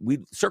 we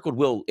circled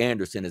Will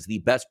Anderson as the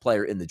best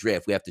player in the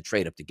draft. We have to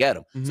trade up to get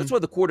him. So that's why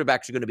the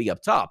quarterbacks are going to be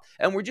up top.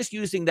 And we're just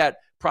using that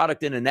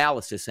product and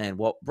analysis saying,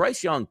 well,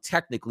 Bryce Young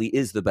technically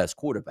is the best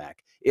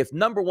quarterback. If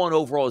number 1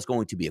 overall is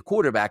going to be a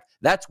quarterback,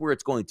 that's where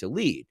it's going to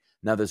lead.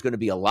 Now, there's going to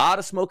be a lot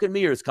of smoke and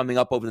mirrors coming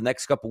up over the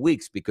next couple of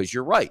weeks because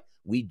you're right.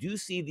 We do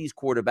see these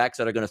quarterbacks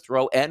that are going to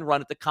throw and run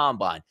at the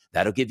combine.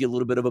 That'll give you a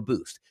little bit of a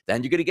boost.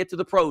 Then you're going to get to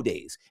the pro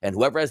days. And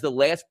whoever has the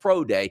last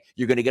pro day,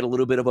 you're going to get a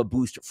little bit of a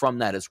boost from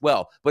that as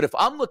well. But if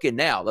I'm looking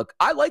now, look,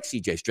 I like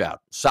C.J. Stroud.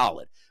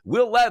 Solid.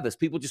 Will Levis,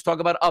 people just talk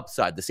about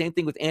upside. The same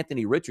thing with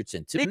Anthony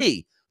Richardson. To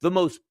me, the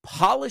most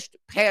polished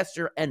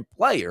passer and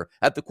player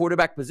at the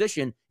quarterback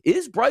position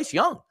is Bryce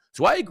Young.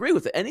 So I agree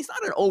with it. And he's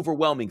not an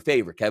overwhelming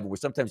favorite, Kevin, where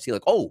sometimes you see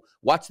like, oh,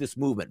 watch this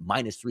movement,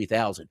 minus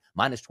 3,000,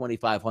 minus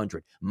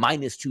 2,500,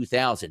 minus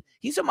 2,000.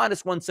 He's a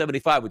minus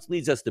 175, which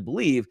leads us to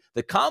believe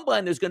the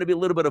combine, there's going to be a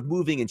little bit of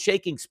moving and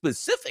shaking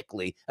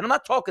specifically. And I'm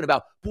not talking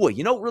about, boy,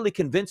 you know what really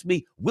convinced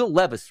me? Will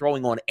Levis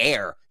throwing on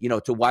air,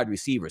 to wide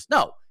receivers.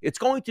 No, it's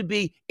going to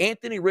be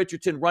Anthony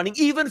Richardson running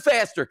even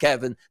faster,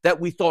 Kevin, that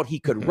we thought he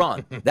could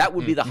run. That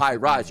would be the high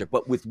riser.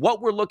 But with what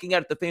we're looking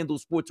at the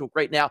FanDuel Sportsbook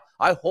right now,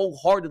 I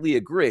wholeheartedly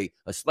agree.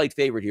 A slight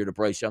favorite here to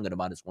Bryce Young at a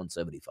minus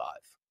 175.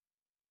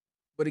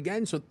 But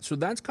again, so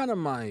that's kind of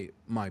my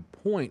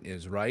point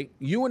is, right?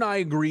 You and I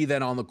agree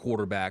then on the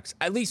quarterbacks.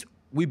 At least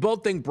we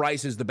both think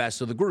Bryce is the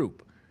best of the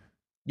group.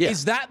 Yeah.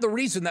 Is that the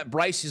reason that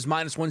Bryce is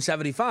minus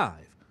 175?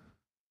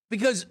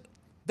 Because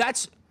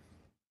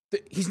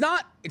it's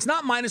not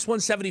minus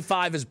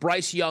 175 as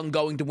Bryce Young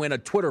going to win a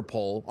Twitter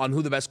poll on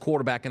who the best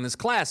quarterback in this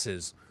class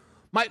is.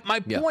 My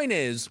point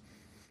is,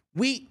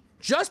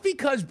 just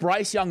because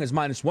Bryce Young is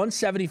minus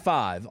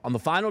 175 on the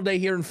final day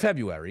here in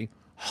February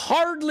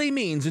hardly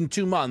means in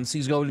 2 months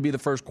he's going to be the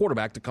first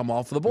quarterback to come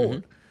off the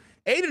board.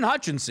 Aiden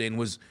Hutchinson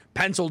was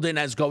penciled in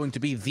as going to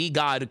be the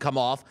guy to come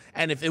off,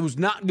 and if it was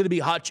not going to be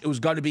Hutch, it was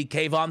going to be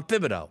Kayvon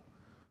Thibodeau.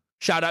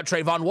 Shout out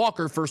Trayvon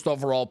Walker, first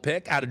overall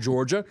pick out of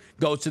Georgia,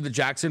 goes to the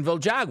Jacksonville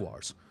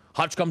Jaguars.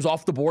 Hutch comes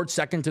off the board,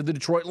 second to the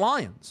Detroit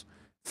Lions.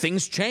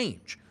 Things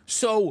change.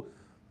 So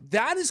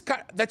that's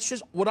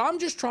just what I'm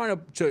just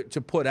trying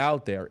to put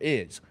out there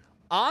is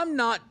I'm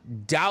not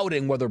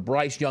doubting whether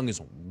Bryce Young is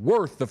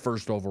worth the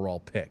first overall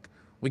pick.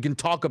 We can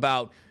talk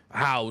about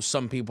how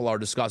some people are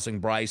discussing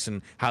Bryce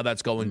and how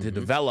that's going to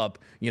develop,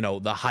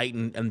 the height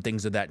and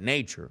things of that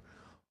nature.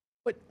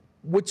 But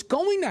what's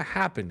going to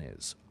happen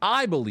is,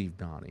 I believe,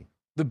 Donnie,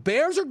 the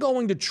Bears are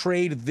going to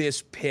trade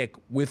this pick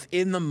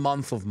within the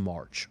month of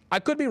March. I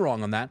could be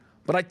wrong on that,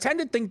 but I tend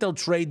to think they'll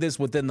trade this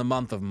within the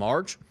month of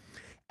March.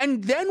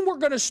 And then we're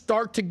going to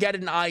start to get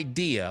an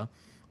idea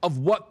of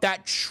what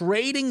that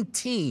trading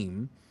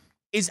team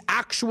is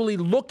actually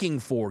looking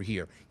for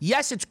here.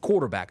 Yes, it's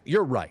quarterback.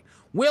 You're right.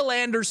 Will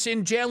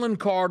Anderson, Jalen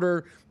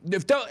Carter.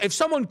 If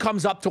someone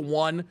comes up to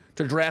 1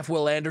 to draft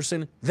Will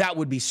Anderson, that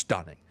would be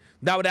stunning.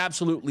 That would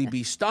absolutely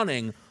be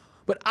stunning.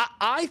 But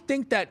I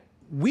think that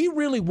we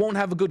really won't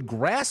have a good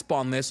grasp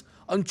on this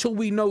until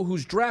we know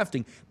who's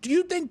drafting. Do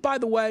you think, by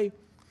the way,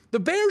 the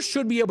Bears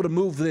should be able to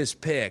move this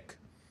pick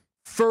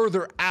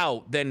further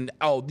out than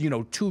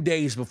 2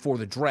 days before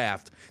the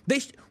draft?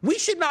 We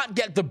should not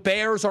get the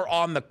Bears are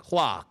on the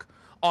clock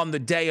on the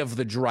day of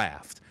the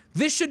draft.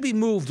 This should be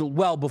moved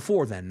well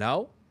before then,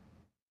 no?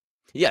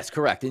 Yes,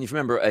 correct. And if you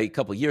remember a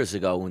couple of years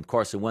ago when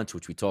Carson Wentz,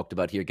 which we talked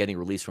about here, getting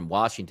released from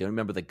Washington,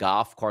 remember the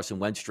Goff, Carson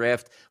Wentz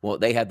draft? Well,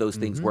 they had those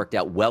things worked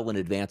out well in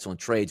advance on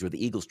trades where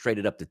the Eagles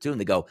traded up to 2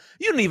 and they go,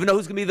 you don't even know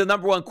who's going to be the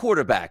number 1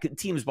 quarterback.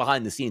 Teams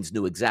behind the scenes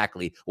knew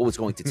exactly what was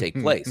going to take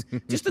place.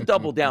 Just to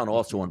double down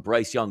also on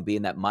Bryce Young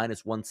being that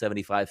minus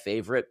 175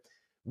 favorite,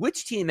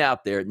 which team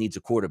out there needs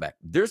a quarterback?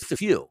 There's a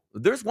few.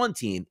 There's one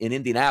team in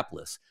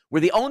Indianapolis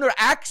where the owner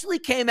actually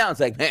came out and was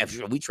like, man,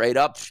 we trade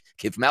up.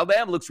 Kid from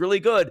Alabama looks really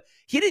good.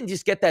 He didn't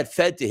just get that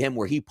fed to him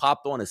where he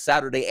popped on a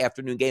Saturday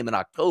afternoon game in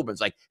October. It's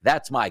like,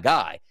 that's my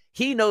guy.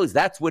 He knows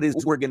that's what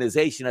his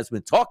organization has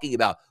been talking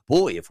about.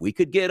 Boy, if we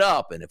could get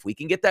up and if we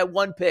can get that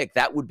 1 pick,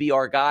 that would be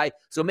our guy.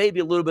 So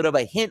maybe a little bit of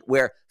a hint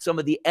where some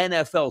of the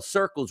NFL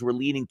circles were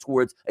leaning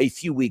towards a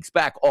few weeks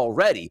back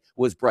already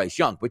was Bryce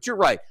Young. But you're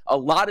right. A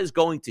lot is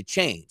going to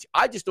change.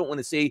 I just don't want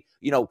to see,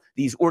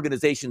 these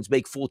organizations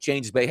make full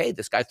changes by, hey,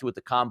 this guy threw at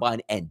the combine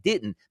and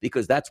didn't,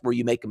 because that's where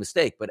you make a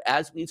mistake. But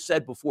as we've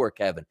said before,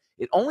 Kevin,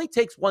 it only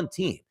takes one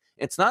team.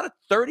 It's not a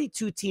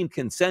 32-team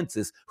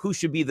consensus who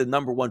should be the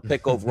number 1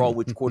 pick overall,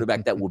 which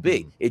quarterback that will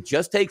be. It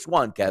just takes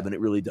one, Kevin. It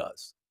really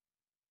does.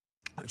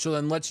 So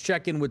then let's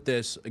check in with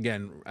this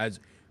again, as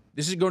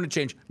this is going to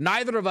change.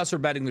 Neither of us are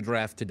betting the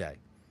draft today.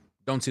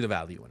 Don't see the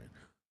value in it.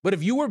 But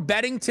if you were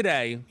betting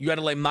today, you had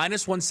to lay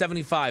minus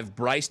 175,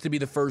 Bryce to be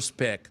the first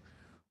pick,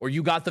 or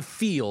you got the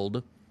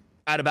field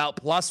at about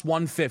plus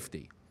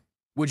 150.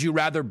 Would you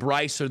rather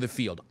Bryce or the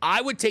field?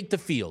 I would take the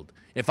field.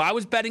 If I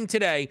was betting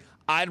today,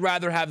 I'd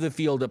rather have the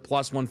field at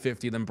plus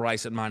 150 than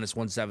Bryce at minus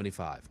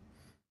 175.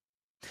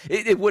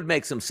 It would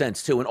make some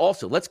sense, too. And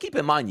also, let's keep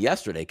in mind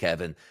yesterday,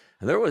 Kevin,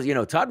 there was,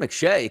 Todd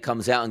McShay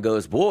comes out and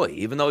goes, boy,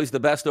 even though he's the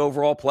best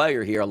overall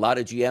player here, a lot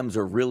of GMs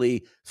are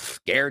really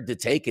scared to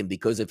take him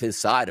because of his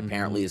side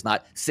apparently is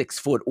not 6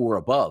 foot or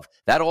above.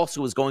 That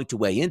also is going to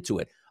weigh into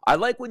it. I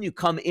like when you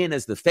come in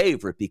as the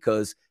favorite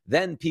because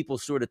then people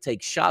sort of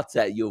take shots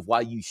at you of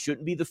why you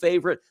shouldn't be the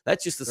favorite.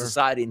 That's just the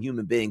society and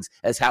human beings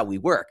as how we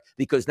work.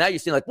 Because now you're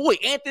saying like, boy,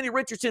 Anthony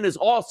Richardson is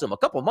awesome. A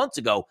couple months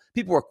ago,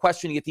 people were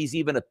questioning if he's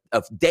even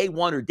a day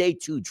 1 or day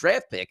 2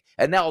 draft pick.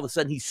 And now all of a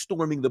sudden he's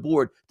storming the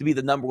board to be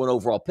the number 1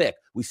 overall pick.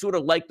 We sort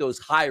of like those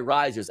high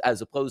risers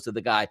as opposed to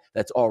the guy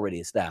that's already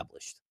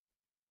established.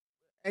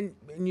 And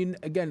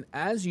again,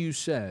 as you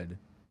said,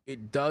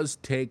 it does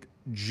take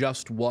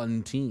just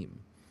one team.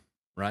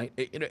 Right?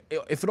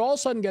 If it all of a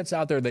sudden gets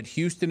out there that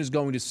Houston is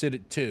going to sit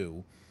at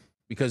 2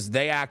 because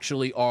they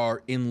actually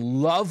are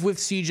in love with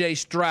C.J.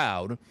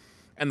 Stroud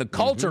and the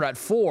Colts are at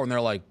 4 and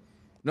they're like,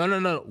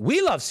 no,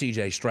 we love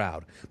C.J.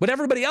 Stroud. But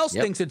everybody else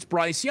thinks it's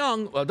Bryce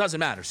Young. Well, it doesn't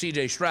matter.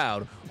 C.J.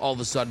 Stroud all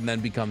of a sudden then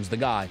becomes the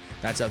guy.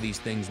 That's how these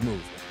things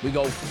move. We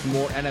go for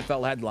more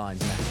NFL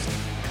headlines next.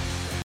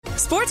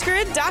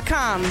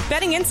 SportsGrid.com.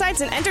 Betting insights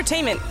and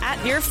entertainment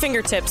at your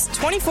fingertips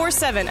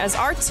 24/7 as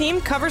our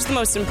team covers the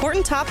most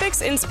important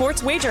topics in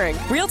sports wagering.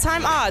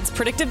 Real-time odds,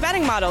 predictive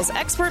betting models,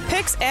 expert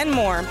picks, and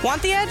more.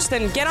 Want the edge?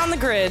 Then get on the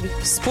grid.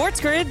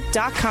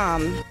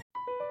 SportsGrid.com.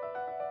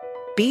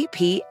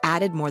 BP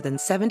added more than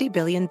 $70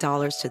 billion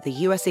to the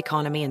U.S.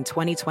 economy in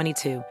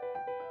 2022.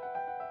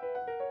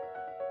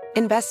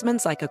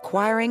 Investments like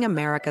acquiring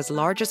America's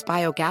largest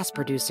biogas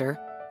producer,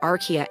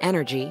 Archaea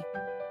Energy,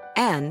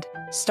 and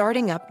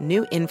starting up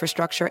new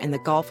infrastructure in the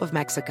Gulf of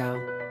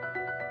Mexico.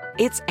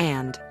 It's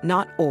and,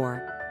 not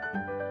or.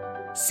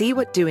 See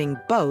what doing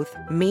both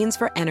means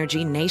for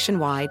energy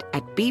nationwide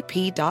at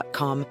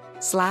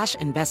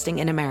bp.com/investing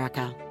in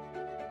America.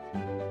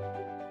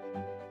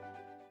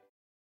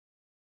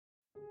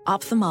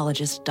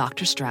 Ophthalmologist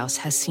Dr. Strauss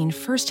has seen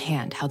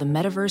firsthand how the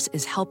metaverse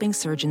is helping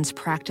surgeons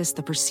practice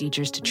the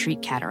procedures to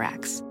treat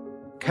cataracts.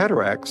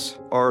 Cataracts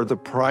are the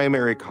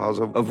primary cause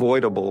of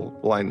avoidable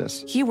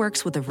blindness. He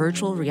works with a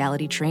virtual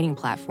reality training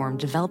platform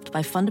developed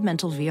by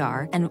Fundamental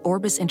VR and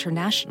Orbis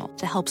International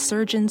to help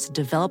surgeons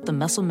develop the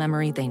muscle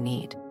memory they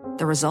need.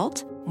 The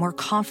result? More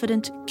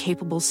confident,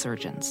 capable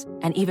surgeons.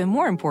 And even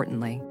more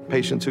importantly,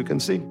 Patients who can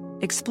see.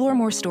 explore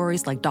more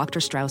stories like Dr.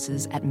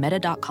 Strauss's at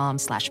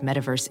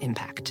meta.com/metaverse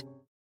impact.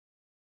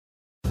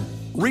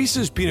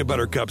 Reese's peanut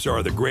butter cups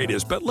are the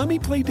greatest, but let me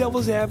play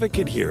devil's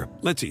advocate here.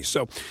 Let's see.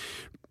 So,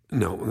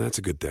 no, that's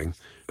a good thing.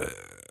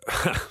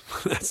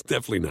 That's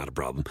definitely not a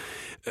problem.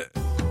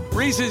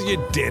 Reese's,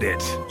 you did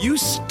it. You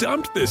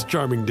stumped this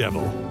charming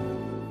devil.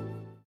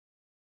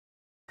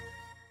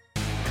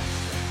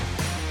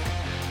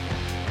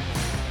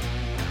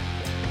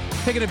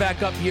 Picking it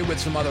back up here with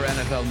some other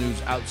NFL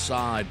news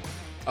outside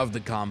of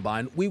the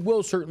Combine. We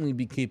will certainly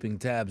be keeping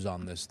tabs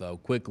on this, though,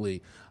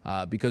 quickly,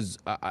 because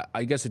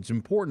I guess it's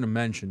important to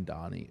mention,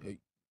 Donnie,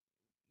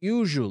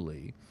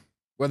 usually,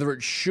 whether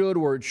it should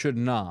or it should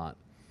not,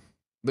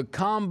 the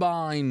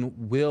Combine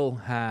will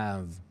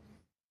have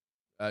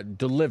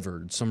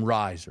delivered some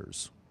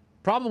risers,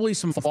 probably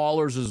some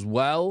fallers as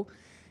well.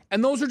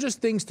 And those are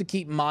just things to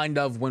keep mind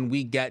of when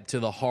we get to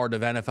the heart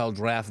of NFL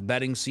draft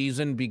betting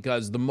season,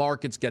 because the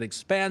markets get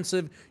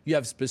expansive. You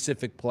have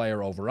specific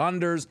player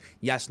over-unders,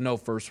 yes, no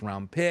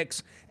first-round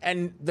picks.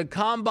 And the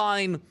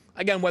Combine,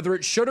 again, whether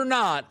it should or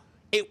not,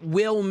 it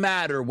will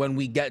matter when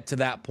we get to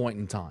that point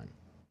in time.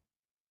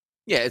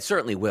 Yeah, it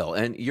certainly will.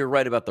 And you're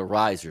right about the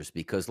risers,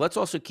 because let's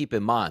also keep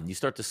in mind, you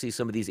start to see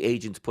some of these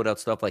agents put out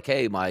stuff like,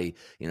 hey, my,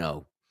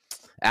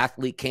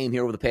 athlete came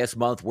here over the past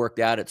month, worked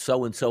out at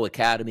so-and-so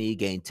academy,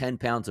 gained 10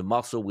 pounds of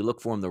muscle. We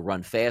look for him to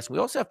run fast. We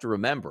also have to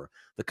remember,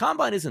 the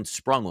Combine isn't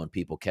sprung on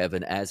people,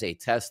 Kevin, as a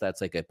test that's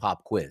like a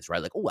pop quiz,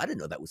 right? Like, oh, I didn't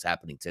know that was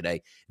happening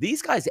today.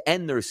 These guys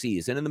end their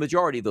season, and the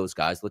majority of those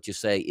guys, let's just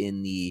say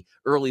in the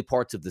early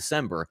parts of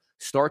December,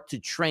 start to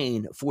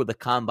train for the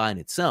Combine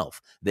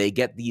itself. They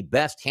get the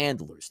best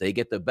handlers. They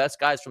get the best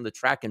guys from the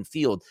track and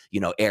field,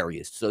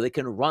 areas, so they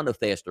can run a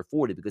faster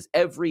 40, because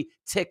every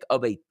tick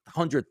of a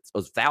hundredth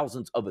of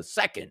thousandths of a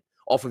second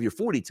off of your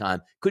 40 time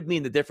could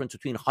mean the difference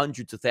between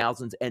hundreds of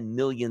thousands and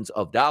millions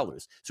of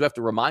dollars. So we have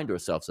to remind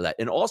ourselves of that.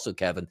 And also,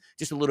 Kevin,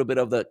 just a little bit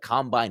of the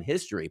Combine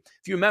history.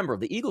 If you remember,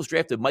 the Eagles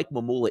drafted Mike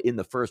Mamula in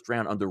the first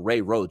round under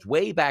Ray Rhodes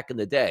way back in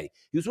the day.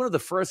 He was one of the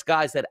first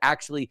guys that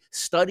actually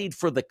studied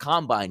for the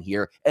Combine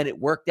here, and it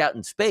worked out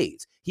in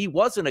spades. He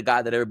wasn't a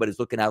guy that everybody's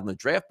looking at on the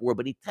draft board,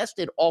 but he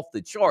tested off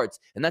the charts,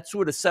 and that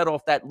sort of set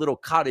off that little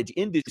cottage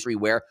industry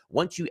where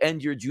once you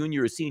end your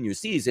junior or senior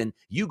season,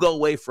 you go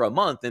away for a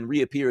month and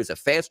reappear as a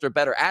faster,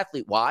 better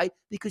athlete. Why?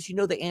 Because you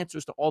know the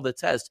answers to all the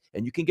tests,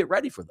 and you can get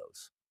ready for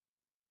those.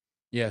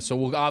 Yeah, so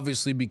we'll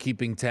obviously be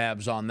keeping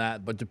tabs on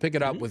that. But to pick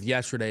it up with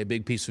yesterday, a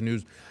big piece of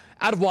news.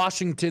 Out of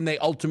Washington, they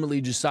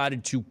ultimately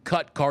decided to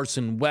cut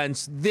Carson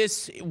Wentz.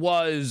 This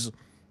was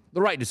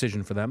the right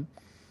decision for them,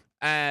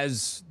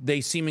 as they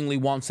seemingly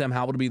want Sam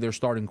Howell to be their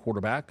starting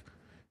quarterback.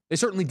 They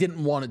certainly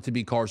didn't want it to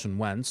be Carson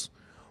Wentz.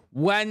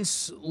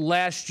 Wentz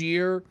last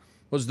year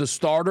was the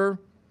starter.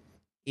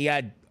 He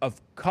had a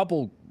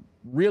couple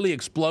really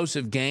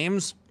explosive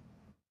games,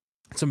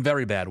 some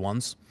very bad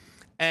ones.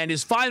 And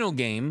his final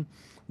game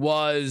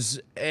was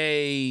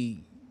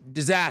a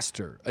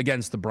disaster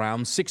against the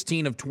Browns.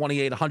 16 of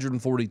 28,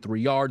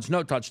 143 yards,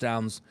 no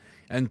touchdowns,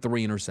 and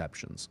 3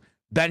 interceptions.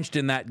 Benched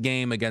in that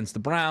game against the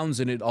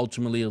Browns, and it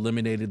ultimately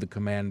eliminated the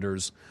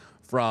Commanders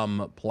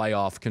from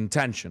playoff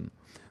contention.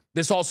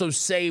 This also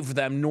saved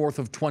them north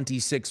of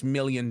 $26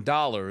 million.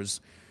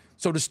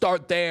 So to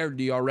start there,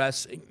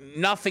 DRS,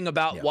 nothing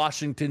about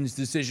Washington's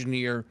decision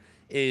here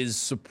is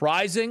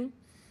surprising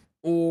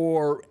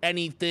or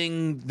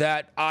anything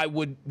that I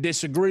would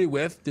disagree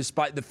with,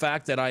 despite the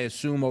fact that I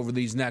assume over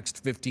these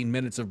next 15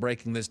 minutes of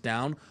breaking this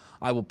down,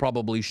 I will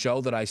probably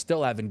show that I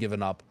still haven't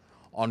given up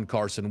on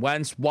Carson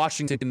Wentz.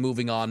 Washington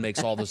moving on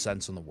makes all the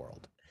sense in the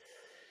world.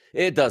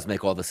 It does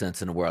make all the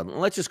sense in the world. And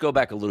let's just go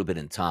back a little bit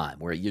in time,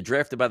 where you're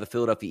drafted by the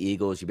Philadelphia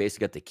Eagles. You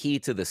basically got the key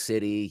to the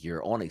city.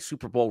 You're on a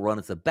Super Bowl run.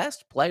 It's the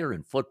best player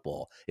in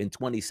football in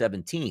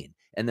 2017.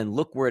 And then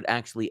look where it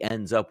actually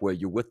ends up, where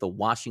you're with the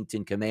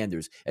Washington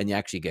Commanders and you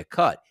actually get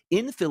cut.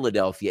 In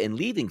Philadelphia and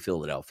leaving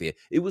Philadelphia,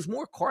 it was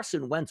more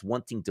Carson Wentz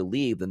wanting to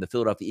leave than the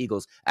Philadelphia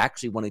Eagles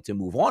actually wanting to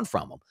move on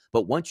from him.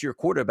 But once your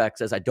quarterback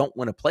says, I don't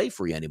want to play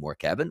for you anymore,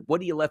 Kevin,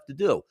 what are you left to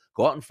do?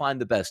 Go out and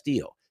find the best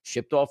deal.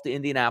 Shipped off to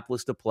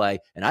Indianapolis to play,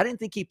 and I didn't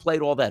think he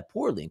played all that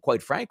poorly. And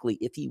quite frankly,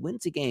 if he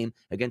wins a game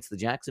against the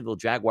Jacksonville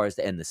Jaguars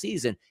to end the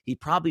season, he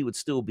probably would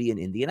still be in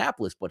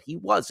Indianapolis, but he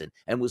wasn't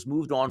and was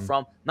moved on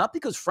from, not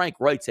because Frank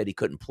Wright said he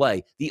couldn't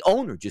play. The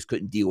owner just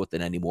couldn't deal with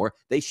it anymore.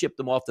 They shipped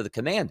him off to the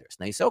Commanders.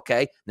 Now you say,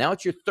 okay, now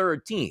it's your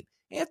third team.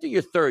 After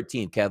your third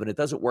team, Kevin, it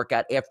doesn't work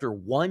out after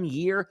 1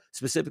 year,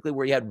 specifically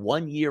where you had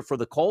 1 year for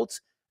the Colts.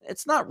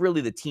 It's not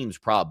really the team's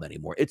problem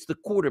anymore. It's the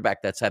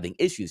quarterback that's having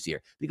issues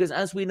here. Because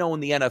as we know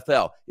in the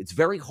NFL, it's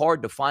very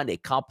hard to find a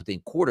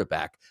competent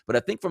quarterback. But I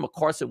think from a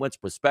Carson Wentz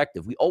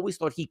perspective, we always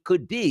thought he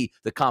could be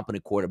the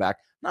competent quarterback.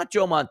 Not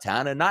Joe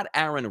Montana, not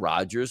Aaron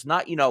Rodgers,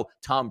 not,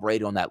 Tom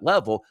Brady on that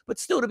level, but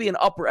still to be an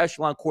upper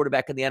echelon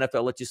quarterback in the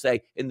NFL, let's just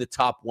say in the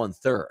top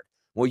 1/3.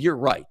 Well, you're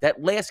right.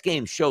 That last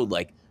game showed,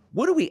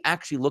 what are we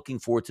actually looking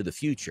for to the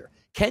future?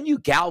 Can you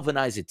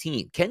galvanize a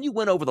team? Can you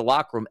win over the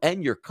locker room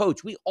and your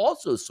coach? We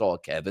also saw,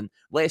 Kevin,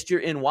 last year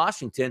in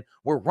Washington,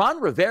 where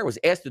Ron Rivera was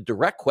asked a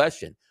direct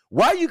question.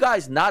 Why are you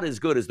guys not as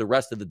good as the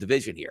rest of the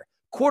division here?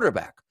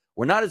 Quarterback.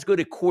 We're not as good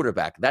at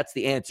quarterback. That's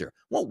the answer.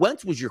 Well,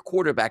 Wentz was your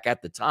quarterback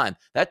at the time.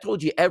 That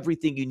told you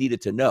everything you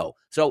needed to know.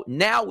 So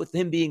now with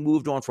him being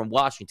moved on from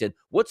Washington,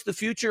 what's the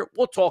future?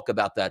 We'll talk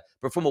about that.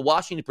 But from a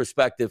Washington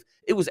perspective,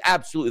 it was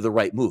absolutely the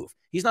right move.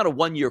 He's not a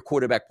one-year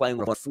quarterback playing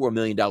with a $4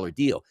 million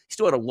deal. He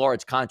still had a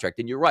large contract.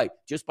 And you're right.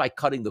 Just by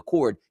cutting the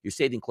cord, you're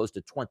saving close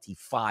to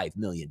 $25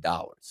 million.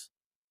 I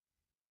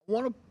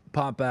want to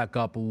pop back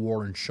up a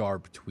Warren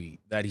Sharp tweet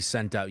that he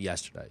sent out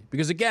yesterday.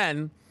 Because,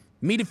 again,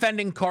 me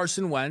defending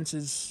Carson Wentz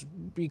is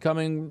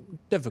becoming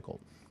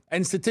difficult.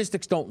 And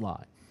statistics don't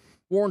lie.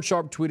 Warren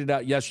Sharp tweeted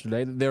out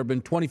yesterday that there have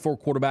been 24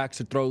 quarterbacks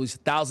to throw at least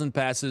 1,000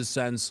 passes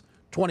since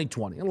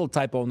 2020. A little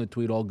typo in the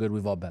tweet, all good.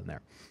 We've all been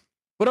there.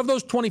 But of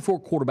those 24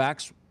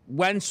 quarterbacks,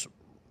 Wentz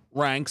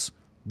ranks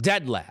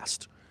dead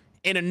last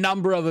in a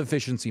number of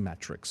efficiency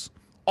metrics.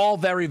 All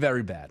very,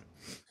 very bad.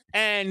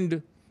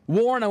 And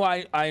Warren, who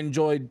I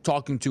enjoyed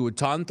talking to a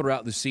ton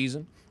throughout the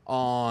season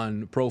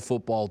on Pro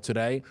Football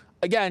Today,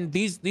 again,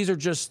 these are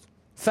just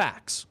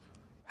facts.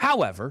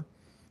 However,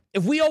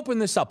 if we open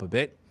this up a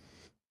bit,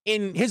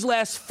 in his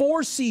last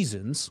 4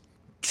 seasons,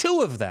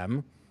 2 of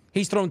them,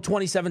 he's thrown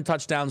 27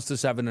 touchdowns to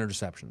 7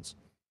 interceptions.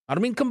 I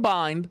don't mean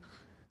combined.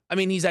 I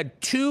mean, he's had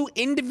 2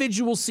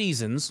 individual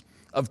seasons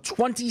of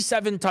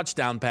 27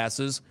 touchdown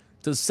passes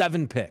to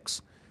 7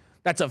 picks.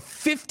 That's a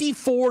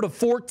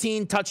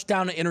 54-14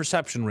 touchdown to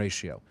interception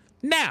ratio.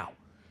 Now,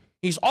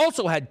 he's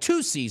also had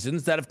 2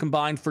 seasons that have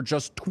combined for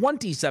just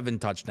 27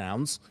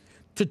 touchdowns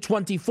to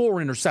 24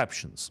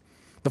 interceptions.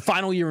 The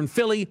final year in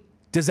Philly,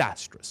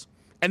 disastrous.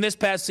 And this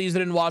past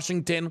season in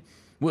Washington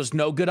was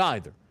no good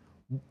either.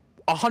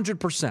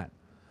 100%.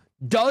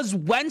 Does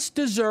Wentz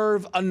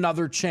deserve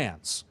another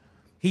chance?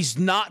 He's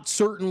not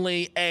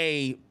certainly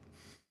a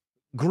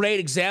great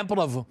example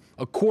of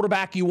a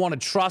quarterback you want to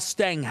trust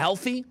staying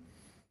healthy,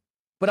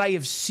 but I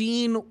have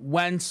seen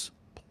Wentz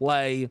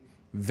play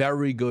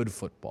very good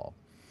football.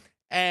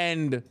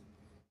 And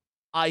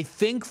I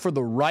think for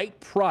the right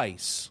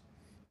price,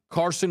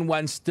 Carson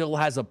Wentz still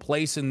has a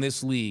place in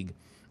this league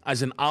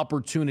as an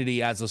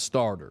opportunity as a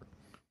starter.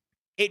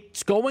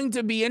 It's going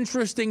to be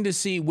interesting to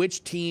see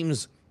which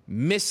teams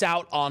miss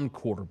out on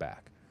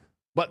quarterback.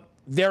 But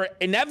there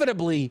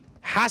inevitably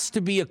has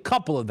to be a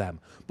couple of them.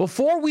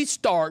 Before we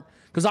start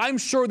Because I'm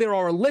sure there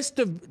are a list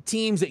of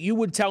teams that you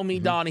would tell me,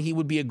 Donnie, he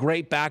would be a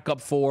great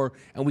backup for,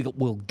 and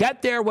we'll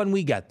get there when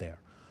we get there.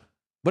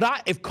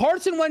 But if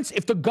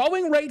the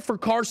going rate for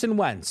Carson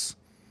Wentz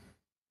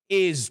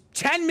is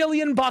 $10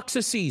 million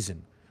a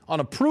season on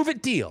a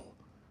prove-it deal,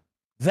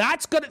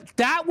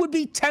 that would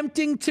be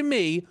tempting to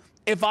me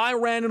if I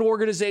ran an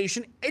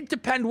organization. It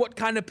depends what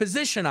kind of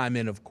position I'm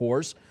in, of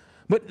course,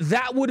 but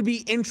that would be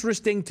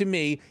interesting to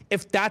me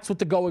if that's what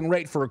the going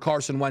rate for a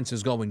Carson Wentz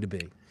is going to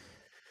be.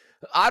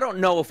 I don't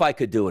know if I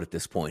could do it at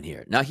this point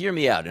here. Now, hear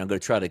me out, and I'm going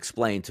to try to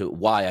explain to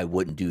why I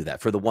wouldn't do that.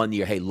 For the 1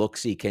 year, hey, look,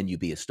 see, can you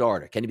be a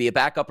starter? Can you be a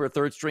backup or a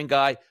third-string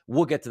guy?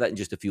 We'll get to that in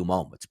just a few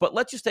moments. But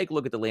let's just take a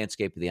look at the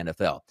landscape of the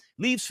NFL.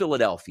 Leaves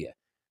Philadelphia.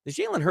 The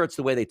Jalen Hurts,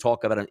 the way they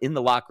talk about it in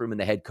the locker room and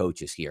the head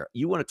coaches here.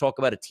 You want to talk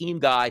about a team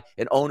guy,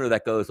 an owner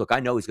that goes, look,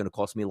 I know he's going to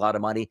cost me a lot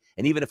of money,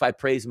 and even if I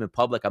praise him in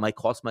public, I might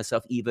cost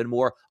myself even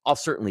more. I'll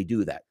certainly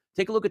do that.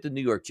 Take a look at the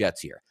New York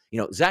Jets here.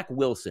 Zach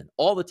Wilson,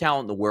 all the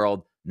talent in the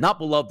world, not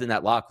beloved in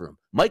that locker room.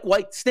 Mike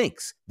White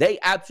stinks. They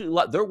absolutely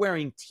love. They're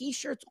wearing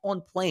T-shirts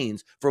on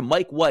planes for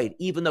Mike White,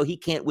 even though he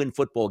can't win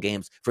football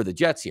games for the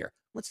Jets here.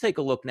 Let's take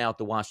a look now at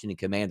the Washington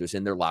Commanders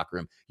in their locker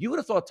room. You would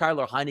have thought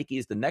Tyler Heineke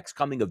is the next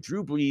coming of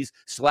Drew Brees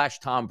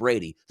 / Tom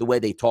Brady, the way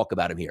they talk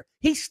about him here.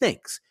 He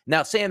stinks.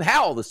 Now, Sam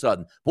Howell, all of a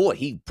sudden, boy,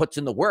 he puts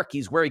in the work.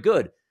 He's very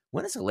good.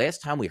 When is the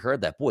last time we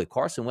heard that? Boy,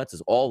 Carson Wentz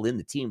is all in.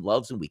 The team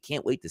loves him. We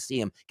can't wait to see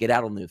him get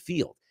out on the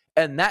field.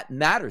 And that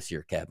matters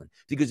here, Kevin,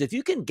 because if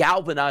you can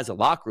galvanize a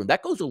locker room,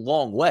 that goes a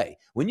long way.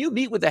 When you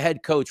meet with a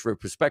head coach for a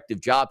prospective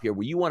job here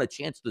where you want a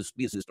chance to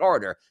be a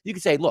starter, you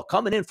can say, look,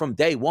 coming in from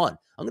day one,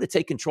 I'm going to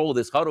take control of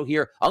this huddle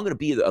here. I'm going to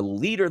be a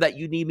leader that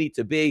you need me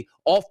to be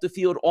off the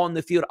field, on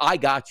the field. I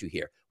got you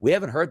here. We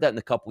haven't heard that in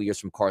a couple of years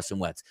from Carson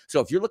Wentz.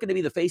 So if you're looking to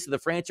be the face of the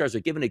franchise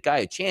or giving a guy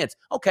a chance,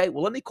 okay,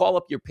 well, let me call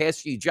up your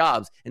past few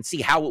jobs and see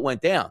how it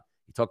went down.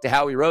 You talk to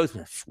Howie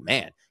Roseman,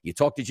 man. You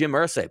talk to Jim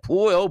Irsay,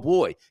 boy, oh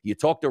boy. You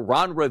talk to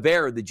Ron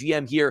Rivera, the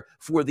GM here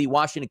for the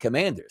Washington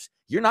Commanders.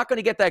 You're not going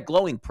to get that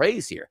glowing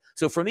praise here.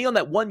 So for me on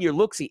that 1 year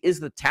look-see, is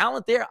the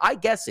talent there? I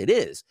guess it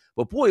is.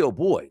 But boy, oh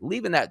boy,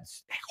 leaving that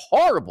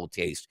horrible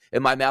taste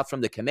in my mouth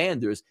from the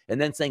Commanders and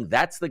then saying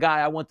that's the guy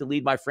I want to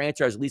lead my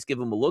franchise, at least give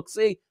him a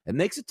look-see, it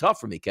makes it tough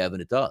for me,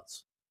 Kevin. It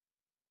does.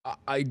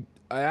 I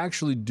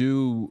actually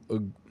do.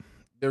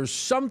 There's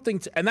something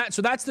to, and that,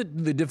 so that's the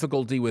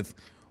difficulty with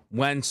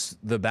Wentz,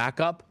 the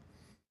backup,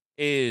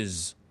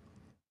 is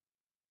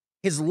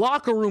his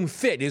locker room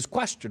fit is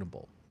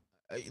questionable.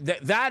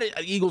 That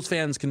Eagles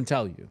fans can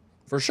tell you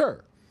for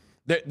sure.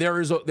 There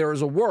is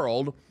a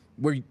world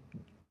where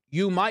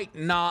it might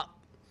not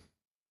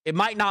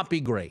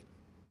be great.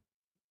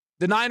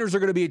 The Niners are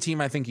going to be a team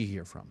I think you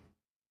hear from.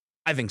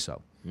 I think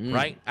so,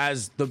 right?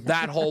 As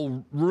that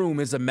whole room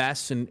is a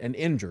mess and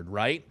injured,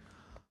 right?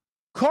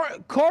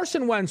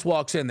 Carson Wentz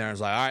walks in there and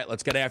is like, all right,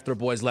 let's get after it,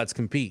 boys. Let's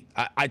compete.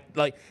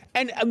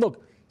 And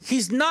look,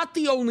 he's not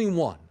the only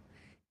one.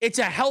 It's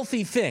a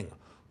healthy thing.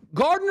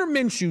 Gardner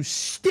Minshew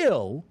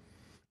still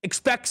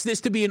expects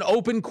this to be an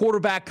open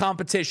quarterback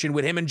competition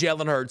with him and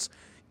Jalen Hurts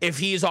if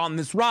he's on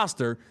this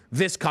roster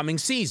this coming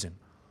season.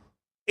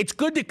 It's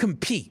good to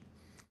compete.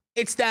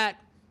 It's that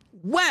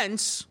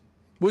Wentz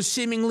was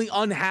seemingly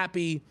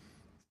unhappy.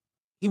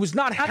 He was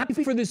not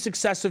happy for the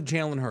success of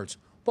Jalen Hurts.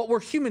 But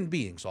we're human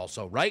beings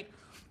also, right?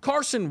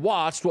 Carson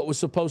watched what was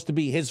supposed to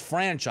be his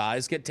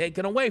franchise get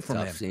taken away from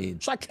him. Scene.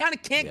 So I kind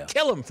of can't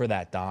kill him for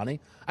that, Donnie.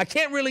 I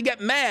can't really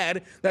get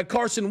mad that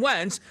Carson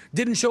Wentz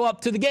didn't show up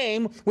to the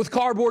game with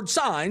cardboard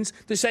signs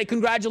to say,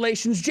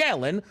 congratulations,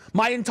 Jalen.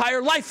 My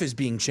entire life is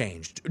being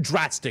changed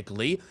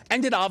drastically,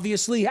 and it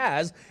obviously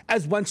has,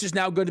 as Wentz is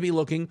now going to be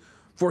looking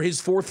for his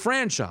fourth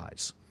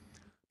franchise.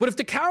 But if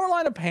the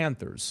Carolina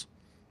Panthers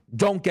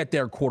don't get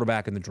their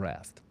quarterback in the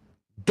draft,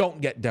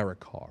 don't get Derek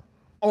Carr,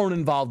 aren't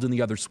involved in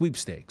the other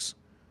sweepstakes,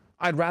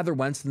 I'd rather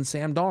Wentz than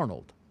Sam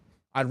Darnold.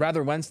 I'd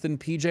rather Wentz than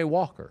P.J.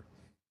 Walker.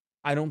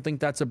 I don't think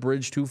that's a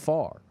bridge too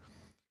far.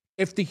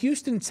 If the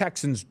Houston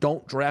Texans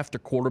don't draft a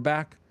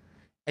quarterback,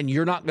 and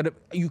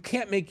you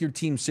can't make your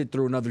team sit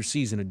through another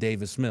season of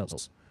Davis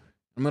Mills.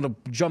 I'm going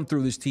to jump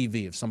through this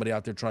TV if somebody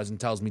out there tries and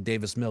tells me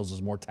Davis Mills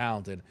is more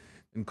talented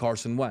than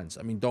Carson Wentz.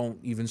 I mean, don't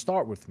even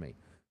start with me.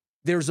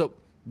 There is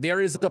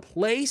a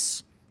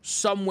place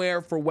somewhere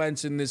for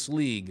Wentz in this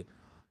league.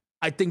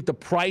 I think the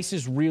price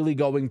is really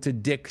going to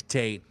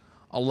dictate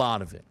a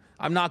lot of it.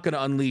 I'm not going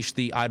to unleash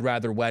the I'd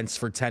rather Wentz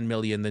for $10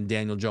 million than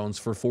Daniel Jones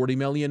for $40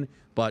 million,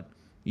 but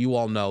you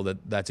all know that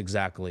that's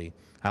exactly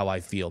how I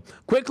feel.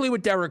 Quickly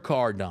with Derek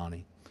Carr,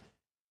 Donnie.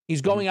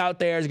 He's going out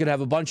there. He's going to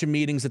have a bunch of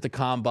meetings at the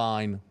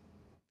Combine.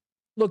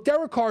 Look,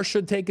 Derek Carr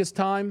should take his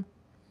time.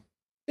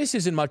 This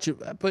isn't much,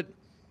 but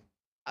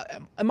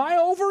am I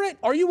over it?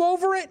 Are you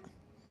over it?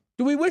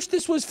 Do we wish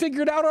this was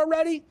figured out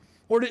already?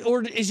 Or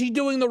is he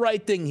doing the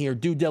right thing here,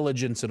 due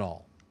diligence and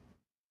all?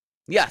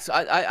 Yes,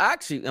 I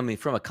actually, I mean,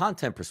 from a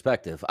content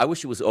perspective, I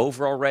wish it was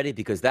over already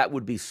because that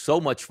would be so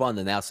much fun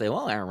to now say,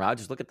 well, Aaron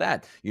Rodgers, look at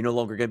that. You're no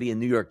longer going to be in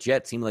New York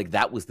Jets. Seemed like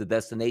that was the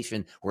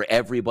destination where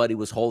everybody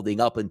was holding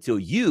up until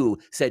you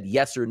said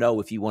yes or no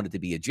if you wanted to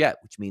be a Jet,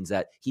 which means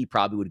that he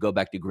probably would go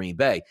back to Green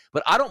Bay.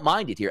 But I don't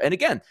mind it here. And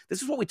again,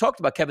 this is what we talked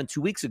about, Kevin, 2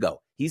 weeks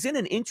ago. He's in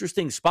an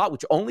interesting spot,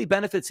 which only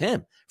benefits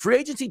him. Free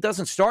agency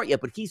doesn't start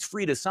yet, but he's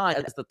free to sign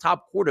as the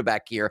top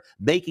quarterback here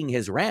making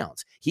his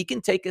rounds. He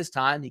can take his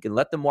time. He can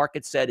let the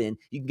market set in.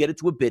 You can get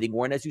into a bidding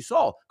war. And as you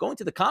saw, going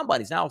to the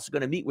combine, he's now also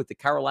going to meet with the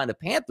Carolina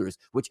Panthers,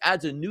 which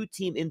adds a new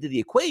team into the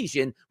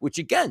equation, which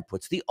again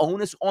puts the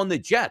onus on the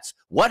Jets.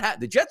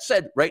 The Jets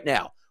said right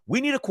now,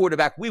 we need a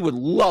quarterback. We would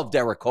love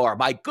Derek Carr.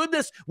 My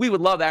goodness, we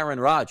would love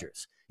Aaron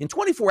Rodgers. In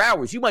 24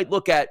 hours, you might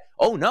look at,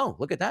 oh, no,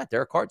 look at that.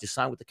 Derek Carr just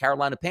signed with the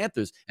Carolina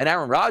Panthers. And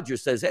Aaron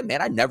Rodgers says, hey,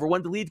 man, I never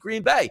wanted to leave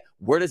Green Bay.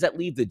 Where does that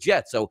leave the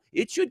Jets? So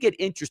it should get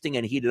interesting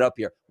and heated up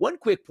here. One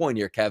quick point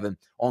here, Kevin,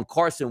 on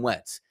Carson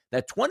Wentz.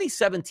 That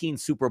 2017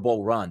 Super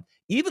Bowl run,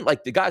 even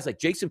like the guys like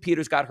Jason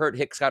Peters got hurt,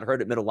 Hicks got hurt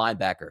at middle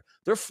linebacker.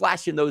 They're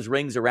flashing those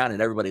rings around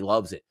and everybody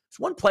loves it. There's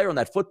one player on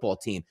that football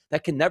team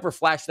that can never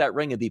flash that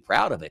ring and be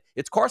proud of it.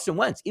 It's Carson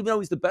Wentz. Even though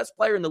he's the best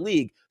player in the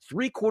league,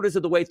 3/4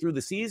 of the way through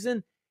the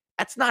season,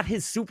 that's not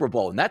his Super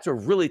Bowl, and that's a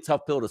really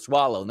tough pill to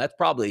swallow, and that's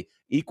probably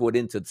equaled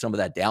into some of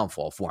that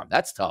downfall for him.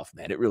 That's tough,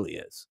 man. It really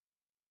is.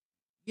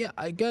 Yeah,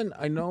 again,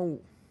 I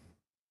know.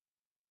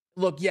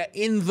 Look, yeah,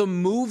 in the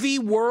movie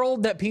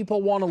world that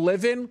people want to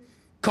live in,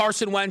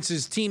 Carson Wentz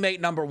is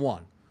teammate number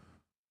one.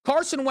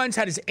 Carson Wentz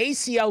had his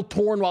ACL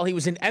torn while he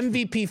was an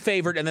MVP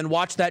favorite and then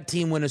watched that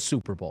team win a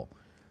Super Bowl.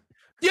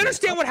 Do you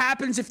understand what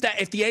happens if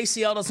the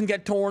ACL doesn't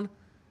get torn?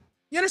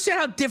 You understand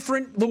how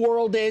different the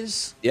world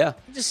is? Yeah.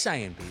 I'm just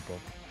saying, people.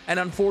 And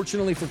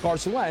unfortunately for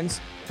Carson Wentz,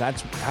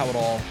 that's how it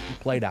all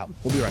played out.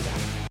 We'll be right back.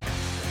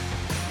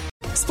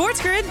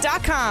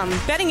 SportsGrid.com.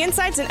 Betting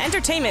insights and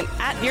entertainment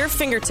at your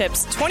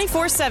fingertips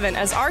 24/7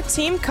 as our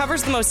team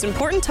covers the most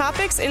important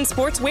topics in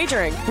sports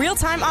wagering.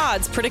 Real-time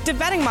odds, predictive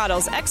betting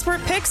models, expert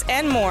picks,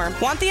 and more.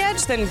 Want the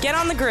edge? Then get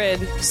on the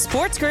grid.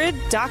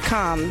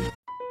 SportsGrid.com.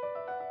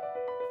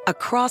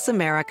 Across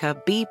America,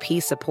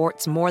 BP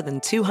supports more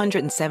than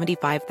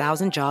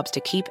 275,000 jobs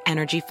to keep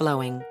energy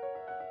flowing.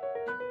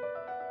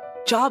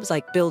 Jobs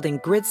like building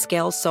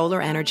grid-scale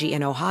solar energy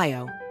in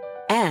Ohio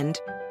and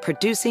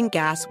producing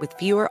gas with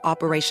fewer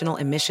operational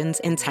emissions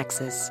in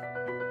Texas.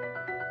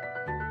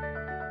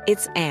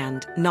 It's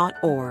and, not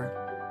or.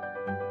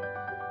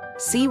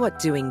 See what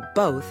doing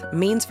both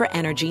means for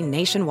energy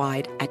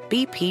nationwide at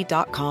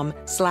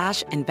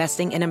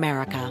bp.com/investing in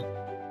America.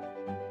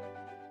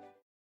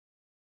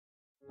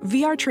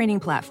 VR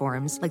training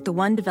platforms, like the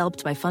one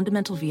developed by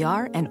Fundamental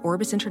VR and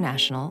Orbis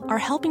International, are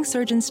helping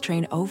surgeons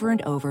train over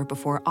and over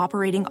before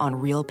operating on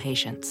real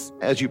patients.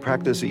 As you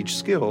practice each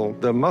skill,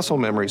 the muscle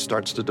memory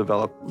starts to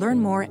develop. Learn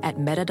more at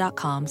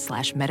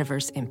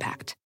meta.com/metaverse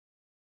impact.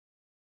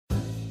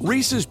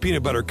 Reese's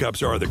peanut butter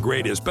cups are the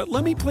greatest, but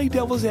let me play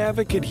devil's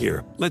advocate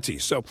here. Let's see.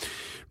 So,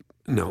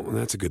 no,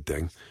 that's a good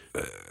thing.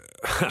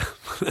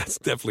 That's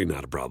definitely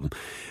not a problem.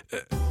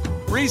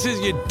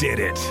 Reese's, you did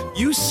it.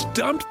 You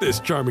stumped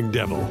this charming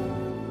devil.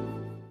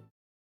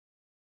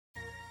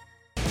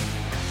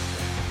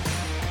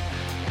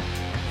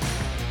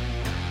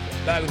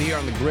 Back with you here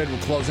on the grid. We're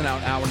closing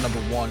out hour number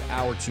one.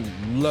 Hour two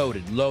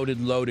loaded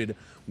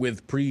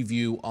with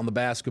preview on the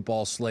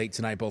basketball slate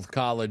tonight, both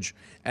college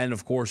and,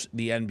 of course,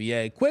 the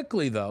NBA.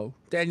 Quickly, though,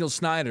 Daniel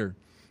Snyder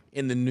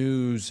in the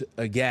news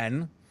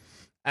again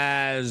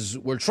as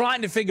we're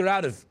trying to figure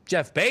out if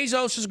Jeff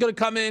Bezos is going to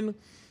come in,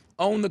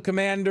 own the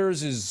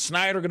Commanders. Is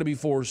Snyder going to be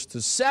forced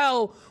to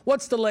sell?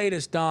 What's the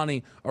latest,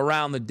 Donnie,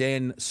 around the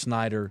Dan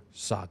Snyder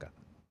saga?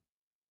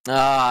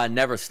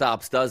 Never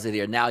stops, does it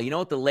here? Now, you know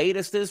what the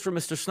latest is for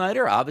Mr.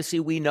 Snyder?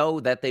 Obviously, we know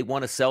that they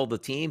want to sell the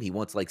team. He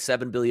wants like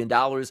 $7 billion,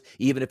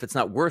 even if it's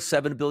not worth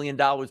 $7 billion,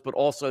 but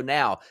also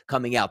now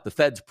coming out. The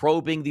Fed's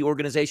probing the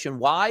organization.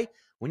 Why?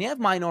 When you have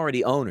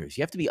minority owners,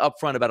 you have to be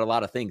upfront about a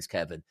lot of things,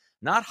 Kevin.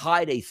 Not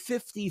hide a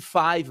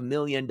 $55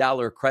 million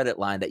credit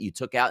line that you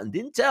took out and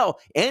didn't tell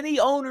any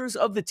owners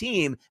of the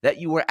team that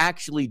you were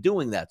actually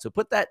doing that. So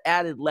put that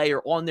added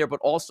layer on there,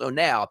 but also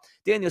now,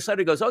 Daniel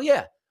Snyder goes, oh,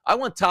 yeah, I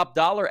want top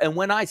dollar, and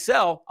when I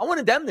sell, I want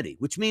indemnity,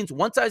 which means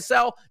once I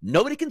sell,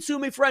 nobody can sue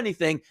me for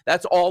anything.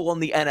 That's all on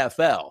the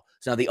NFL.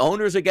 So now the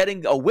owners are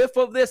getting a whiff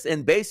of this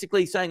and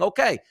basically saying,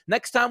 okay,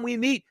 next time we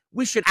meet,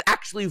 we should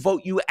actually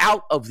vote you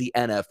out of the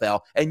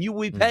NFL, and you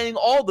will be paying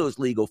all those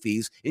legal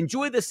fees.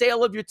 Enjoy the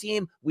sale of your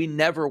team. We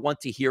never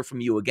want to hear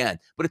from you again.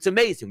 But it's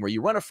amazing where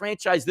you run a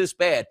franchise this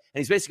bad, and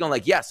he's basically going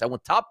like, yes, I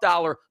want top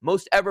dollar,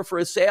 most ever for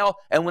a sale,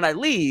 and when I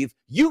leave,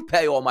 you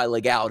pay all my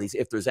legalities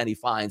if there's any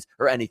fines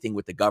or anything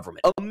with the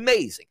government.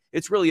 Amazing.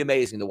 It's really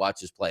amazing to watch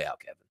this play out,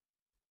 Kevin.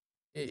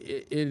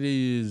 It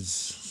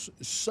is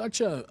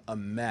such a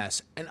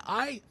mess. And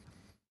I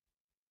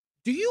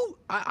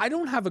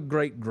don't have a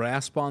great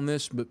grasp on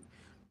this, but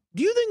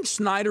do you think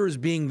Snyder is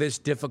being this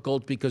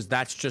difficult because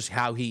that's just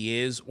how he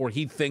is, or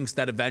he thinks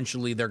that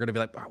eventually they're going to be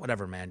like, oh,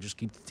 whatever, man, just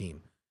keep the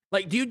team?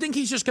 Like, do you think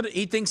he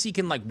thinks he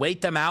can, like,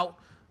 wait them out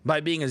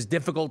by being as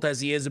difficult as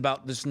he is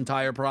about this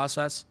entire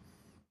process?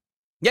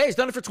 Yeah, he's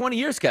done it for 20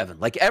 years, Kevin.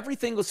 Like every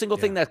single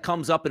thing that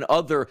comes up in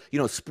other,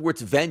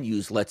 sports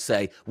venues, let's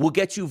say, will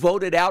get you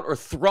voted out or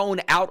thrown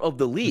out of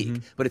the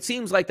league. But it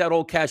seems like that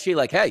old cachet,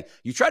 like, hey,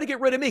 you try to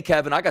get rid of me,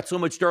 Kevin. I got so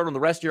much dirt on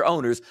the rest of your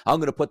owners. I'm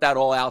going to put that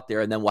all out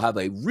there, and then we'll have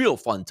a real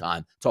fun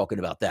time talking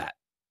about that.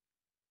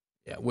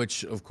 Yeah,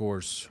 which, of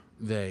course,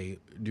 they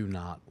do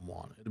not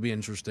want. It'll be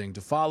interesting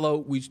to follow.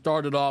 We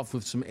started off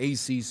with some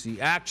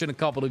ACC action, a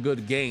couple of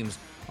good games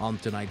on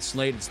tonight's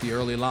slate. It's the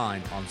early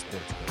line on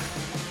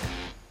Sportsbook.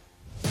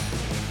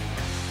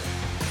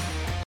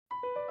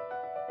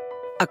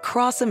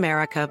 Across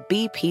America,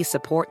 BP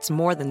supports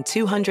more than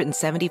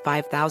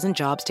 275,000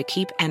 jobs to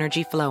keep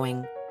energy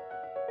flowing.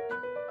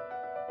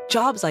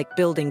 Jobs like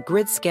building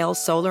grid-scale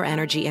solar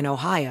energy in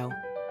Ohio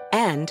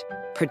and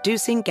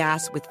producing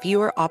gas with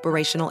fewer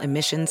operational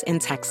emissions in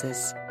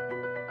Texas.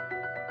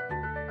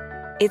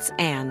 It's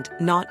and,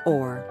 not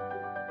or.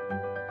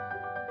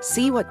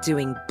 See what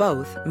doing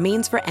both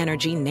means for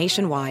energy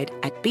nationwide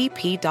at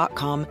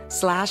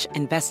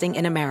bp.com/investing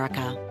in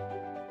America.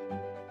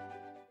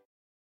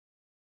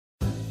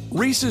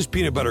 Reese's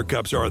peanut butter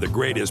cups are the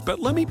greatest, but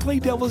let me play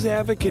devil's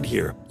advocate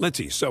here. Let's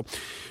see. So,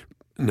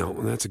 no,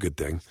 that's a good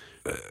thing.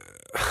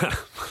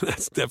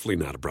 That's definitely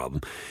not a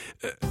problem.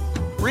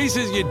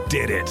 Reese's, you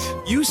did it.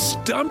 You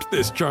stumped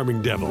this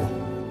charming devil.